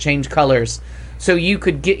 moons that change colors. So you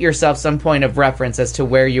could get yourself some point of reference as to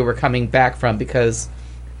where you were coming back from, because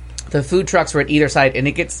the food trucks were at either side, and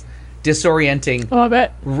it gets disorienting. Oh, I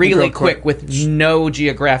bet. Really quick with no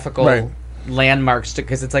geographical landmarks,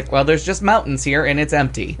 because it's like, well, there's just mountains here and it's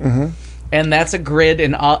empty, and that's a grid,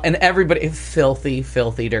 and everybody filthy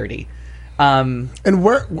dirty. And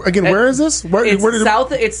where is this?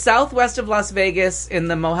 It's southwest of Las Vegas in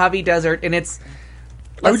the Mojave Desert, and it's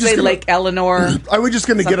Lake Eleanor. I was just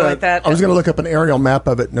going to I was going to look up an aerial map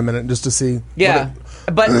of it in a minute just to see. Yeah,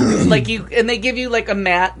 but like and they give you like a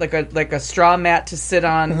mat, like a straw mat to sit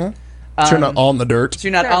on. So you're not all in the dirt. So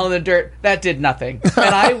you're not all in the dirt. That did nothing.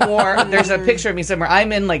 And I wore... There's a picture of me somewhere.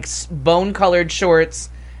 I'm in, like, bone-colored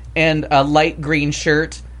shorts and a light green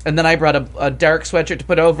shirt. And then I brought a dark sweatshirt to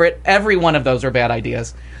put over it. Every one of those are bad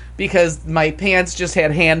ideas. Because my pants just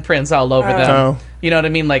had handprints all over them. Oh. You know what I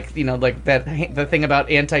mean? Like, you know, like the thing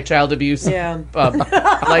about anti-child abuse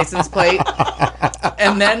license plate.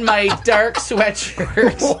 And then my dark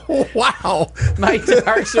sweatshirt. Wow. My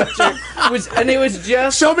dark sweatshirt was, and it was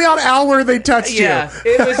just... Show me on Al where they touched you. Yeah,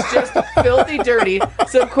 it was just filthy dirty.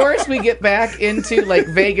 So, of course, we get back into, like,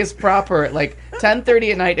 Vegas proper at, like,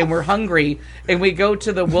 10:30 at night, and we're hungry, and we go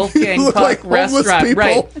to the Wolfgang Puck restaurant. People.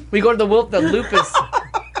 Right. We go to the Lupus...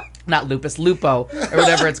 Not lupus, lupo, or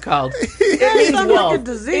whatever it's called. It means wolf. Like a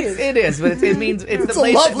disease. It is, but it means it's the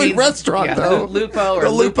place. It's a lovely restaurant, though. Lupo or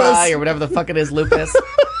lupi or whatever the fuck it is, lupus.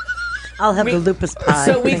 I'll have the lupus pie.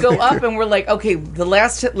 So we go up and we're like, okay. The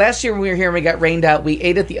last year when we were here and we got rained out, we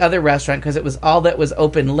ate at the other restaurant because it was all that was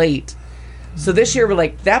open late. So this year we're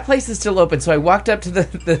like, that place is still open. So I walked up to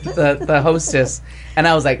the hostess and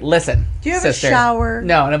I was like, listen, do you have sister. a shower?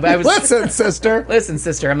 No, I was Listen, sister. Listen,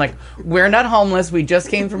 sister. I'm like, we're not homeless. We just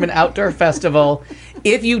came from an outdoor festival.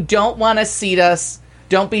 If you don't want to seat us,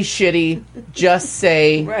 don't be shitty. Just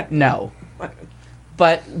say no.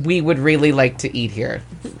 But we would really like to eat here.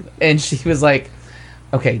 And she was like,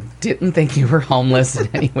 okay, didn't think you were homeless in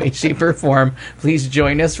any way, shape, or form. Please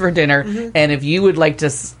join us for dinner. Mm-hmm. And if you would like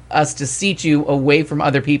us to seat you away from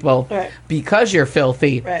other people because you're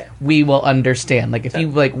filthy, we will understand. Like, if you,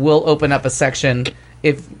 like, we'll open up a section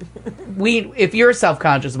if you're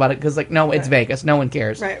self-conscious about it, because, like, no, it's Vegas. No one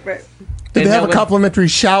cares. Right. Did they have a complimentary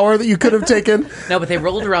shower that you could have taken? No, but they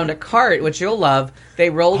rolled around a cart, which you'll love. They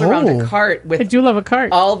rolled around a cart with... I do love a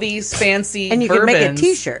cart. All these fancy and you bourbons. can make a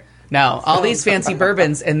T-shirt. No, all these fancy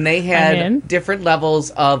bourbons, and they had different levels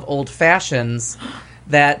of old fashions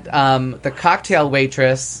that the cocktail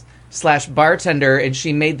waitress / bartender, and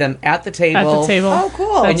she made them at the table. At the table. Oh,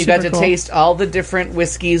 cool. And you got to taste all the different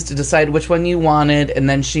whiskeys to decide which one you wanted, and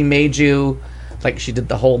then she made you, like, she did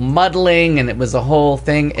the whole muddling, and it was a whole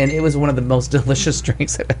thing, and it was one of the most delicious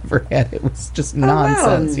drinks I've ever had. It was just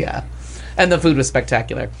nonsense, yeah. And the food was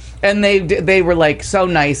spectacular. And they were, like, so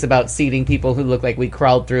nice about seating people who looked like we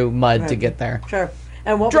crawled through mud to get there. Sure.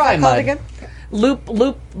 And what Dry was that mud. called again?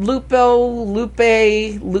 Lupe,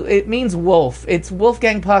 it means wolf. It's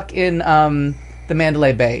Wolfgang Puck in the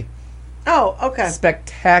Mandalay Bay. Oh, okay.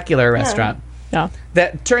 Spectacular restaurant. Yeah.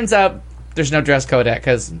 That turns out there's no dress code at,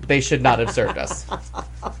 because they should not have served us.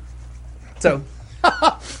 So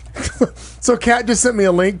Kat just sent me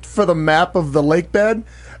a link for the map of the lake bed,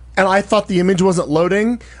 and I thought the image wasn't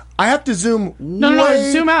loading. I have to zoom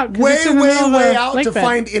zoom out. Way out to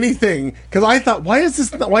find anything, because I thought, why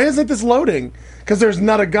isn't this loading? Because there's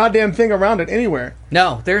not a goddamn thing around it anywhere.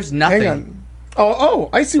 No, there's nothing. Hang on. Oh,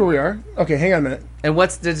 I see where we are. Okay, hang on a minute. And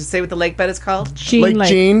did it say what the lake bed is called? Jean Lake.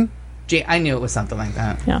 Jean. I knew it was something like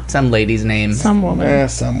that. Yeah. Some lady's name. Some woman.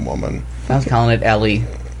 Some woman. I was calling it Ellie.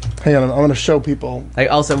 Hang on, I'm going to show people. I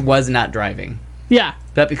also was not driving. Yeah.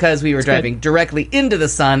 But because we were driving directly into the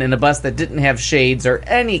sun in a bus that didn't have shades or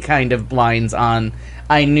any kind of blinds on,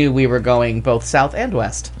 I knew we were going both south and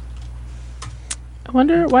west. I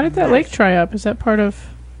wonder, why did that lake dry up? Is that part of...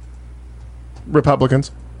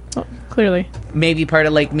 Republicans? Oh, clearly. Maybe part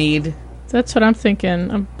of Lake Mead. That's what I'm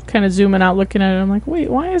thinking. I'm kind of zooming out looking at it. I'm like, wait,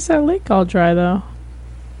 why is that lake all dry, though?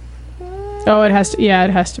 Oh, it has to... Yeah, it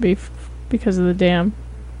has to be because of the dam.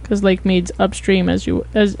 Because Lake Mead's upstream, as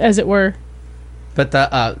it were. But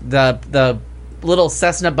the little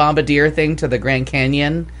Cessna Bombardier thing to the Grand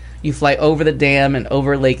Canyon, you fly over the dam and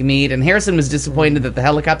over Lake Mead. And Harrison was disappointed that the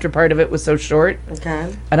helicopter part of it was so short.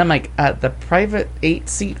 Okay. And I'm like, the private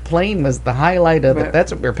 8-seat plane was the highlight of it.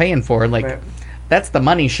 That's what we're paying for. Like, that's the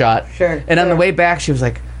money shot. Sure. And on the way back, she was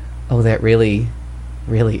like, "Oh, that really,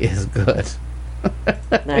 really is good."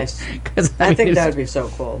 Nice. I think that would be so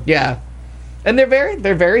cool. Yeah, and they're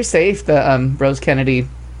very safe. The Rose Kennedy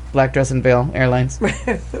Black Dress and Veil Airlines.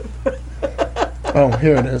 Oh,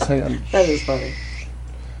 here it is. Hang on. That is funny.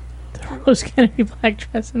 Rose Kennedy Black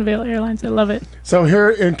Dress and Veil Airlines. I love it. So here,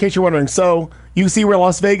 in case you're wondering, so you see where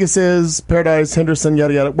Las Vegas is, Paradise, Henderson,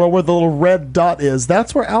 yada yada. Well, where the little red dot is,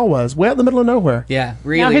 that's where Al was. Way out in the middle of nowhere. Yeah,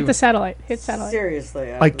 really. Now hit the satellite. Hit satellite.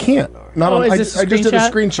 Seriously. I can't. Not on. I just did a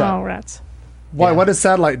screenshot. Oh, rats. Why? Yeah. What does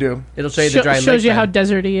satellite do? It'll show you the dry lake. Shows you bed. how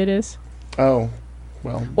deserty it is. Oh,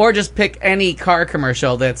 well. Or just pick any car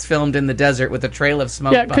commercial that's filmed in the desert with a trail of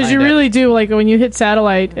smoke. Yeah, because you really do, like, when you hit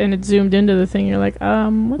satellite and it zoomed into the thing, you're like,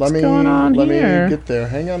 what's going on here? Let me get there.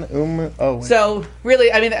 Hang on. Wait. So,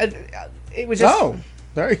 really, I mean, it was just... Oh,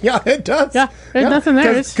 there, yeah, it does. Yeah, there's nothing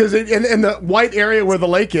there. Because in the white area where the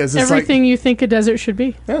lake is, it's everything you think a desert should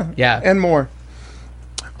be. Yeah, and more.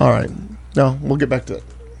 All right. No, we'll get back to it.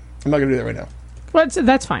 I'm not going to do that right now. Well,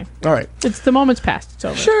 that's fine. All right. It's the moment's past. It's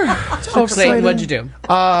over. Sure. Clayton, what'd you do?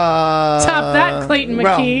 Top that, Clayton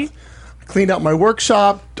McKee. Well, cleaned out my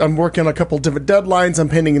workshop. I'm working on a couple different deadlines. I'm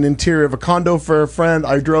painting an interior of a condo for a friend.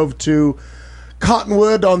 I drove to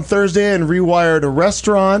Cottonwood on Thursday and rewired a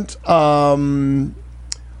restaurant.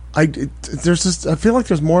 I feel like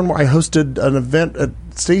there's more and more. I hosted an event at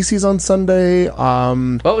Stacy's on Sunday.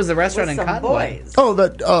 What was the restaurant in Cottonwood?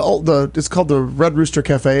 It's called the Red Rooster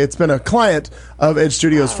Cafe. It's been a client of Edge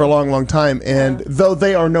Studios for a long, long time, and though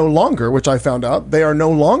they are no longer, which I found out, they are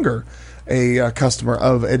no longer a customer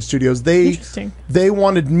of Edge Studios. They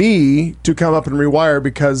wanted me to come up and rewire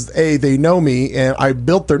because they know me and I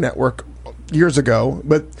built their network years ago,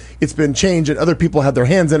 but it's been changed and other people had their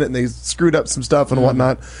hands in it and they screwed up some stuff and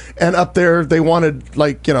whatnot. And up there, they wanted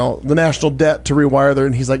the national debt to rewire there,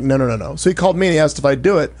 and he's like, no. So he called me and he asked if I'd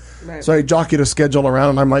do it. Right. So I jockeyed a schedule around,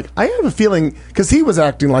 and I'm like, I have a feeling, because he was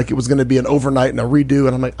acting like it was going to be an overnight and a redo,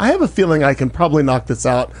 and I'm like, I have a feeling I can probably knock this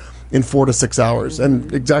out in 4 to 6 hours.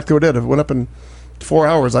 And exactly what I did. It went up in 4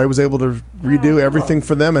 hours. I was able to redo everything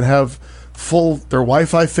for them and have their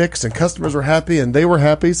Wi-Fi fixed, and customers were happy and they were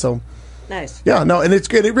happy. So nice. Yeah, no, and it's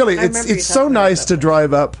good. It really, it's so nice to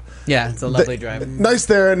drive up. Yeah, it's a lovely drive. Nice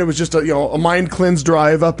there, and it was just a mind cleanse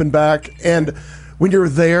drive up and back. And when you're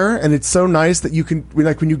there, and it's so nice that you can,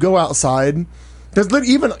 when you go outside, because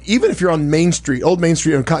even if you're on Main Street, Old Main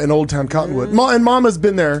Street in Old Town Cottonwood, and Mama's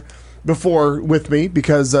been there before with me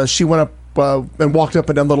because she went up and walked up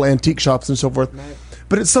and down little antique shops and so forth. Right.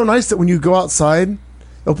 But it's so nice that when you go outside,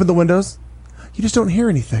 open the windows, you just don't hear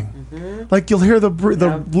anything. Mm-hmm. Like you'll hear the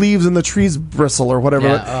leaves in the trees bristle or whatever.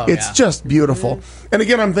 Yeah. It's just beautiful. Mm-hmm. And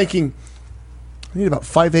again, I'm thinking, I need about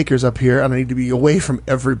 5 acres up here, and I need to be away from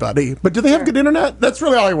everybody. But do they have good internet? That's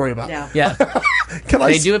really all I worry about. Yeah.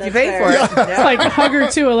 They do if you pay for it. Yeah. It's like Hugger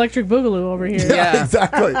 2 Electric Boogaloo over here. Yeah.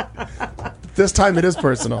 Exactly. This time it is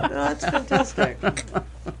personal. That's fantastic.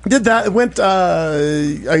 Did that. Went.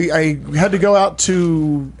 I had to go out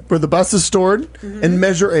to where the bus is stored and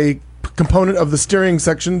measure a component of the steering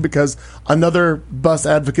section because another bus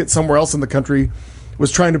advocate somewhere else in the country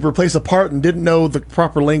was trying to replace a part and didn't know the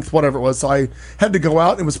proper length, whatever it was. So I had to go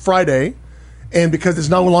out. It was Friday, and because it's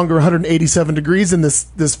no longer 187 degrees in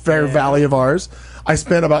this fair valley of ours, I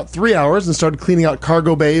spent about 3 hours and started cleaning out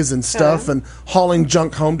cargo bays and stuff and hauling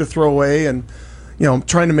junk home to throw away, and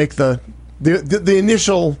trying to make the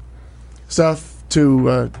initial stuff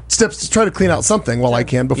to steps to try to clean out something while I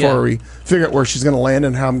can before we figure out where she's going to land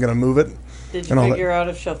and how I'm going to move it. Did you figure out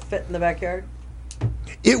if she'll fit in the backyard?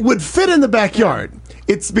 It would fit in the backyard.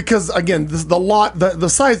 It's because, again, the lot, the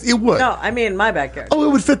size, it would. No, I mean my backyard. Oh,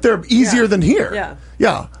 it would fit there easier than here. Yeah.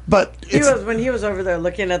 Yeah, but when he was over there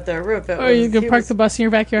looking at the roof. You can park the bus in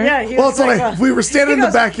your backyard? Yeah. It's like we were standing in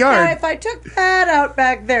the backyard. Now, if I took that out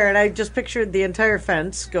back there, and I just pictured the entire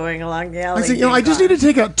fence going along the alley. I said, I just need to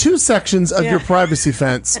take out 2 sections of your privacy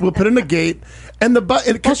fence. We'll put in a gate, and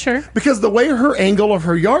sure. Because the way her angle of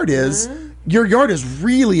her yard is. Your yard is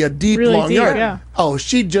really a long yard. Yeah. Oh,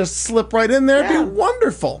 she'd just slip right in there. It'd be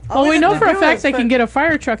wonderful. Well, we know for a fact they can get a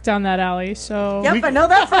fire truck down that alley. So Yep, I know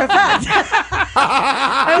that for a fact.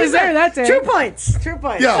 I was there that day. 2 points. 2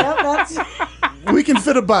 points. Yeah. Yep, We can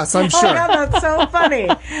fit a bus, I'm Oh sure. my God, that's so funny.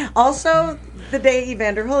 Also, the day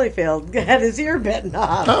Evander Holyfield had his ear bitten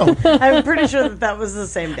off. Oh. I'm pretty sure that was the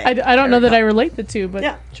same day. I don't know that I relate the two,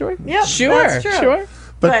 but sure. Yep, Sure. that's true. Sure.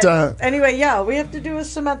 But anyway, we have to do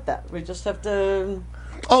is cement that. We just have to.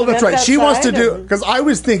 Oh, that's right. that She wants to side do, and- because I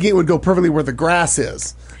was thinking it would go perfectly where the grass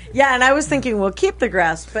is. Yeah, and I was thinking we'll keep the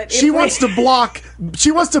grass, but She wants to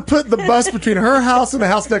put the bus between her house and the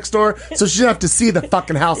house next door so she doesn't have to see the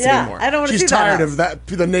fucking house anymore. I don't want to She's see that tired house. of that,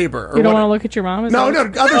 the neighbor. Or You don't want to whatever. look at your mom? Is No,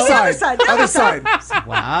 that other side. the Other side.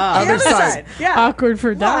 Wow. Other other side. side. Yeah. awkward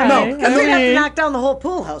for Di. No, And and then we'd have to Okay. knock down the whole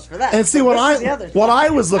pool house for that. And see So what this is the other what side. I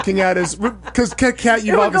was looking at is because Kat,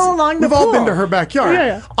 you've would go obviously along the we've all been pool. to her backyard.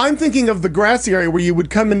 Yeah. I'm thinking of the grassy area where you would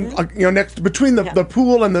come in, next between the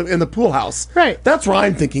pool and the pool house. Right. That's where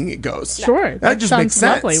I'm thinking it goes. Sure. That just sounds makes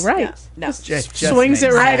sense. lovely, right? Yeah. No. Just Swings it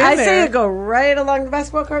makes right I in say there. you go right along the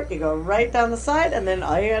basketball court, you go right down the side, and then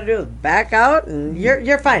all you gotta do is back out, and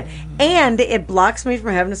you're fine. And it blocks me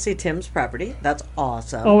from having to see Tim's property. That's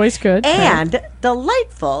awesome. Always good. And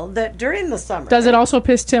delightful that during the summer. Does it also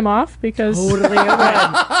piss Tim off? Because Totally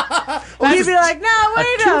it would. He'd be like, "No,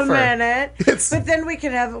 wait a twofer. minute." It's- But then we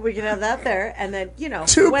could have that there, and then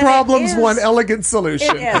 2 when it problems, is- one elegant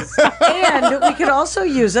solution. It is, and we could also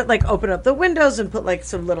use it like open up the windows and put like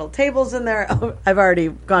some little tables in there. Oh, I've already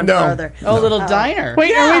gone No. farther. Oh, little diner.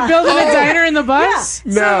 wait, are we building a diner in the Yeah, bus?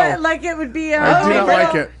 No. so that, like it would be. I do not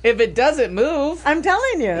like it. If it doesn't move, I'm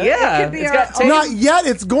telling you. Yeah, it could be it's our got own- tape. Not yet.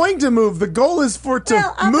 It's going to move. The goal is for it to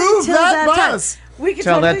Well, up move until that time. bus. We could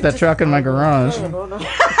tell totally that the just- truck in my garage.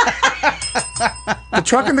 The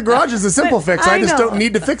truck in the garage is a simple fix. I just know. don't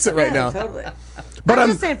need to fix it right Yeah, now. Totally. But I'm I'm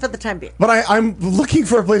just saying for the time being. But I'm looking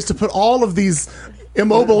for a place to put all of these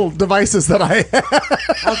immobile devices that I have.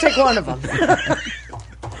 I'll take one of them.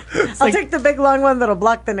 I'll take the big long one that'll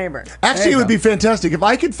block the neighbor. Actually, it would be fantastic if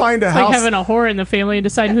I could find a Like house. having a whore in the family and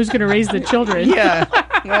deciding who's going to raise the children. Yeah.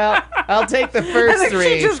 Well, I'll take the I first think she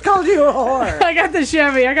 3. just called you a whore. I got the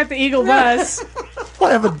Chevy. I got the Eagle bus.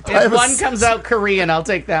 I have a. I have If one comes out Korean, I'll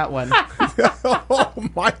take that one. Oh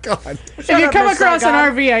my god! If you up, come Miss across an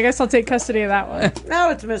Saigon. RV, I guess I'll take custody of that one. Now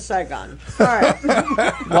it's Miss Saigon. All right.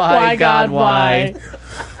 Why, God, why?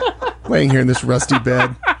 Laying here in this rusty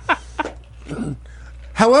bed.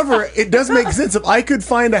 However, it does make sense if I could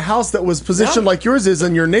find a house that was positioned like yours is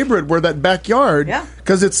in your neighborhood, where that backyard, Yeah.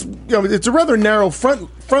 because it's it's a rather narrow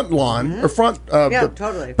front lawn or front. Yeah,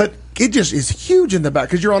 totally. But it just is huge in the back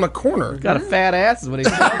because you're on a corner. Got a fat ass is what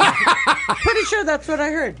he's saying. Pretty sure that's what I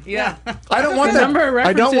heard. Yeah. I don't want The that. number of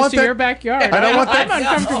I don't references want to your that. backyard. I don't want that- I'm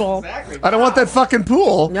uncomfortable. Exactly. I don't want that fucking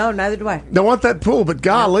pool. No, neither do I. Don't want that pool. But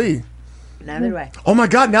golly. Neither do I. Oh my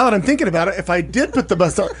God! Now that I'm thinking about it, if I did put the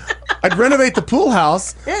bus, I'd renovate the pool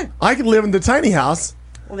house. Yeah. I could live in the tiny house.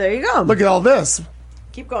 Well, there you go. Look at all this.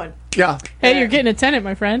 Keep going. Yeah. Hey, you're getting a tenant,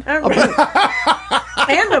 my friend.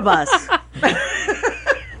 And a bus.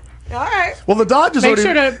 All right. Well, the Dodge has Make already.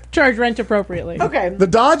 sure to charge rent appropriately. Okay. The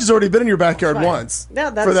Dodge has already been in your backyard Fine. once.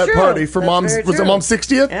 Yeah, that's for that true. party for That's mom's. very Was it true. mom's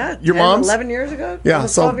 60th? Yeah. Your 10, mom's. 11 years ago. Yeah.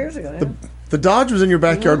 Almost So 12 years ago. Yeah. the Dodge was in your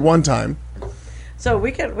backyard one time. So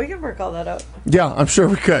we can work all that out. Yeah, I'm sure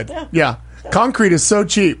we could. Yeah. Concrete is so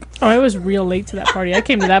cheap. Oh, I was real late to that party. I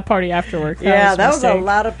came to that party after work. That was a mistake.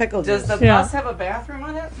 lot of pickle Does juice. the Yeah. bus have a bathroom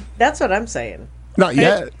on it? That's what I'm saying. Not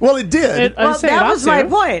yet. Well, it did. I'd Well, say that it was ought my to.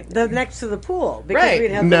 point. The next to the pool because Right.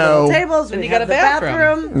 we'd have the No. little tables. Then We'd you got have a the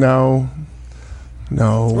bathroom. No.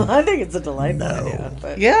 No. I think it's a delightful idea.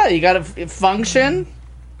 But Yeah, you got to function.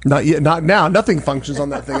 Not yet. Not now. Nothing functions on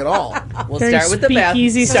that thing at all. We'll Very start with the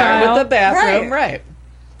speakeasy bathroom. Start style. with the bathroom, Right. right?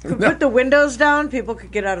 could put the windows down. People could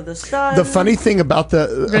get out of the sun. The funny thing about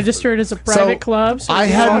the Registered as a private club, so I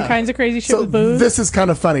do had all kinds of crazy shit so with booze. this is kind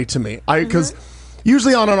of funny to me. Because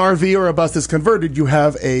usually on an RV or a bus that's converted, you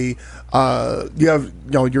have your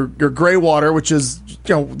gray water, which is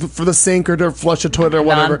for the sink or to flush a toilet or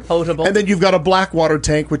whatever, Non-potable. and then you've got a black water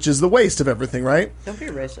tank, which is the waste of everything, right? Don't be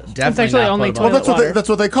racist. Definitely actually not only potable. Well, toilet water. that's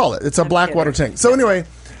what they call it. It's a black kidding. water tank. So anyway,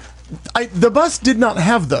 the bus did not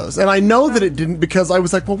have those, and I know that it didn't because I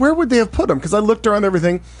was like, well, where would they have put them? Because I looked around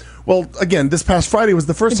everything. Well, again, this past Friday was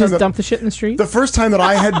the first time just dump the shit in the street. The first time that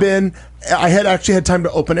I had actually had time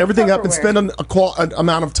to open everything up and spend an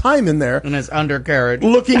amount of time in there. In his undercarriage.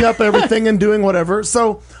 Looking up everything and doing whatever.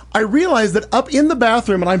 So I realized that up in the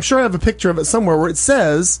bathroom, and I'm sure I have a picture of it somewhere, where it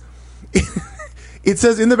says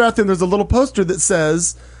in the bathroom, there's a little poster that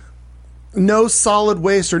says, no solid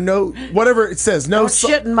waste, or no, whatever it says. No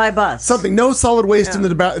shit in my bus. Something, no solid waste in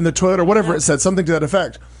the toilet, or whatever it said, something to that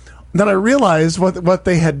effect. Then I realized what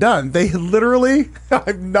they had done. They literally,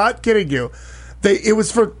 I'm not kidding you, it was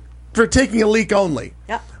for taking a leak only.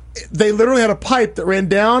 Yeah. They literally had a pipe that ran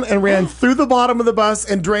down and ran through the bottom of the bus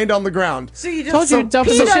and drained on the ground. So you just told you dump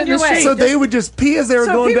the shit in the street. So they would just pee as they were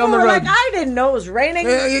going down the road. Like, I didn't know it was raining.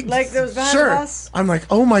 Like there was behind the bus. I'm like,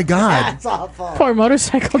 oh my God. That's awful. Poor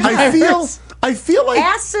motorcycle drivers. I feel like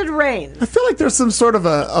acid rain. I feel like there's some sort of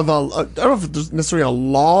I don't know if there's necessarily a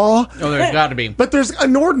law. Oh, there's got to be. But there's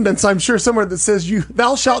an ordinance, I'm sure, somewhere that says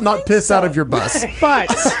thou shalt not piss out of your bus. But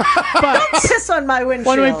piss on my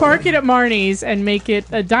windshield. When we park it at Marnie's and make it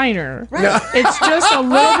a diner, right. It's just a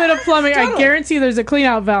little bit of plumbing. I guarantee there's a clean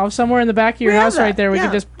out valve somewhere in the back of your house right there.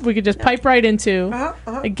 We could just pipe right into.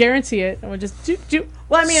 I guarantee it, and we'll just do.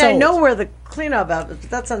 Well, I mean, I know where the cleanup valve is, but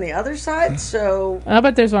that's on the other side, so... I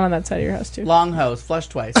bet there's one on that side of your house, too. Long hose, flush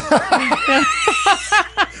twice.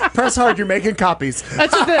 Press hard, you're making copies.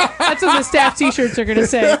 That's what the staff t-shirts are going to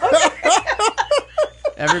say.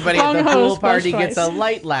 Everybody at the pool party gets a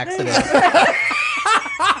light laxative.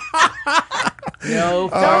 No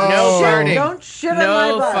farting. Don't shit on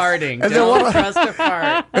my bus. Farting. Don't trust a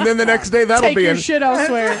fart. And then the next day, that'll Take be your shit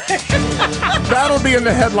elsewhere. That'll be in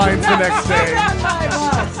the headlines the next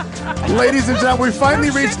day. Ladies and gentlemen, we finally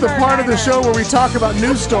reached the part of the show where we talk about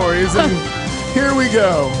news stories, and here we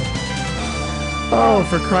go. Oh,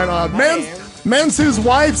 for crying out loud. Man sues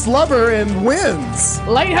wife's lover and wins.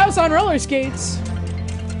 Lighthouse on roller skates.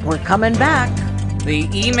 We're coming back. The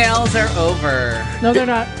emails are over. No, they're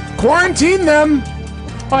not. Quarantine them.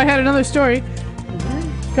 Oh, I had another story.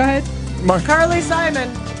 Go ahead. Carly Simon.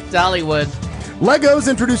 Dollywood. Legos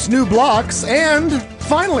introduce new blocks, and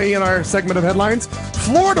finally, in our segment of headlines,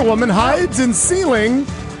 Florida woman hides in ceiling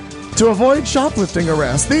to avoid shoplifting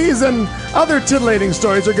arrest. These and other titillating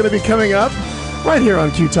stories are going to be coming up right here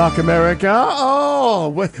on Q Talk America.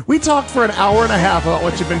 Oh, we talked for an hour and a half about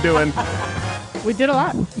what you've been doing. We did a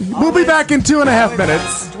lot. We'll be back in 2.5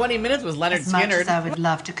 minutes. 20 minutes was Leonard As much Skinner. as I would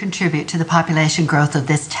love to contribute to the population growth of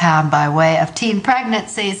this town by way of teen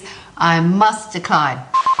pregnancies, I must decline.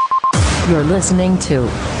 You're listening to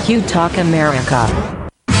Q Talk America.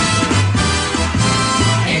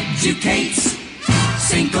 Educate.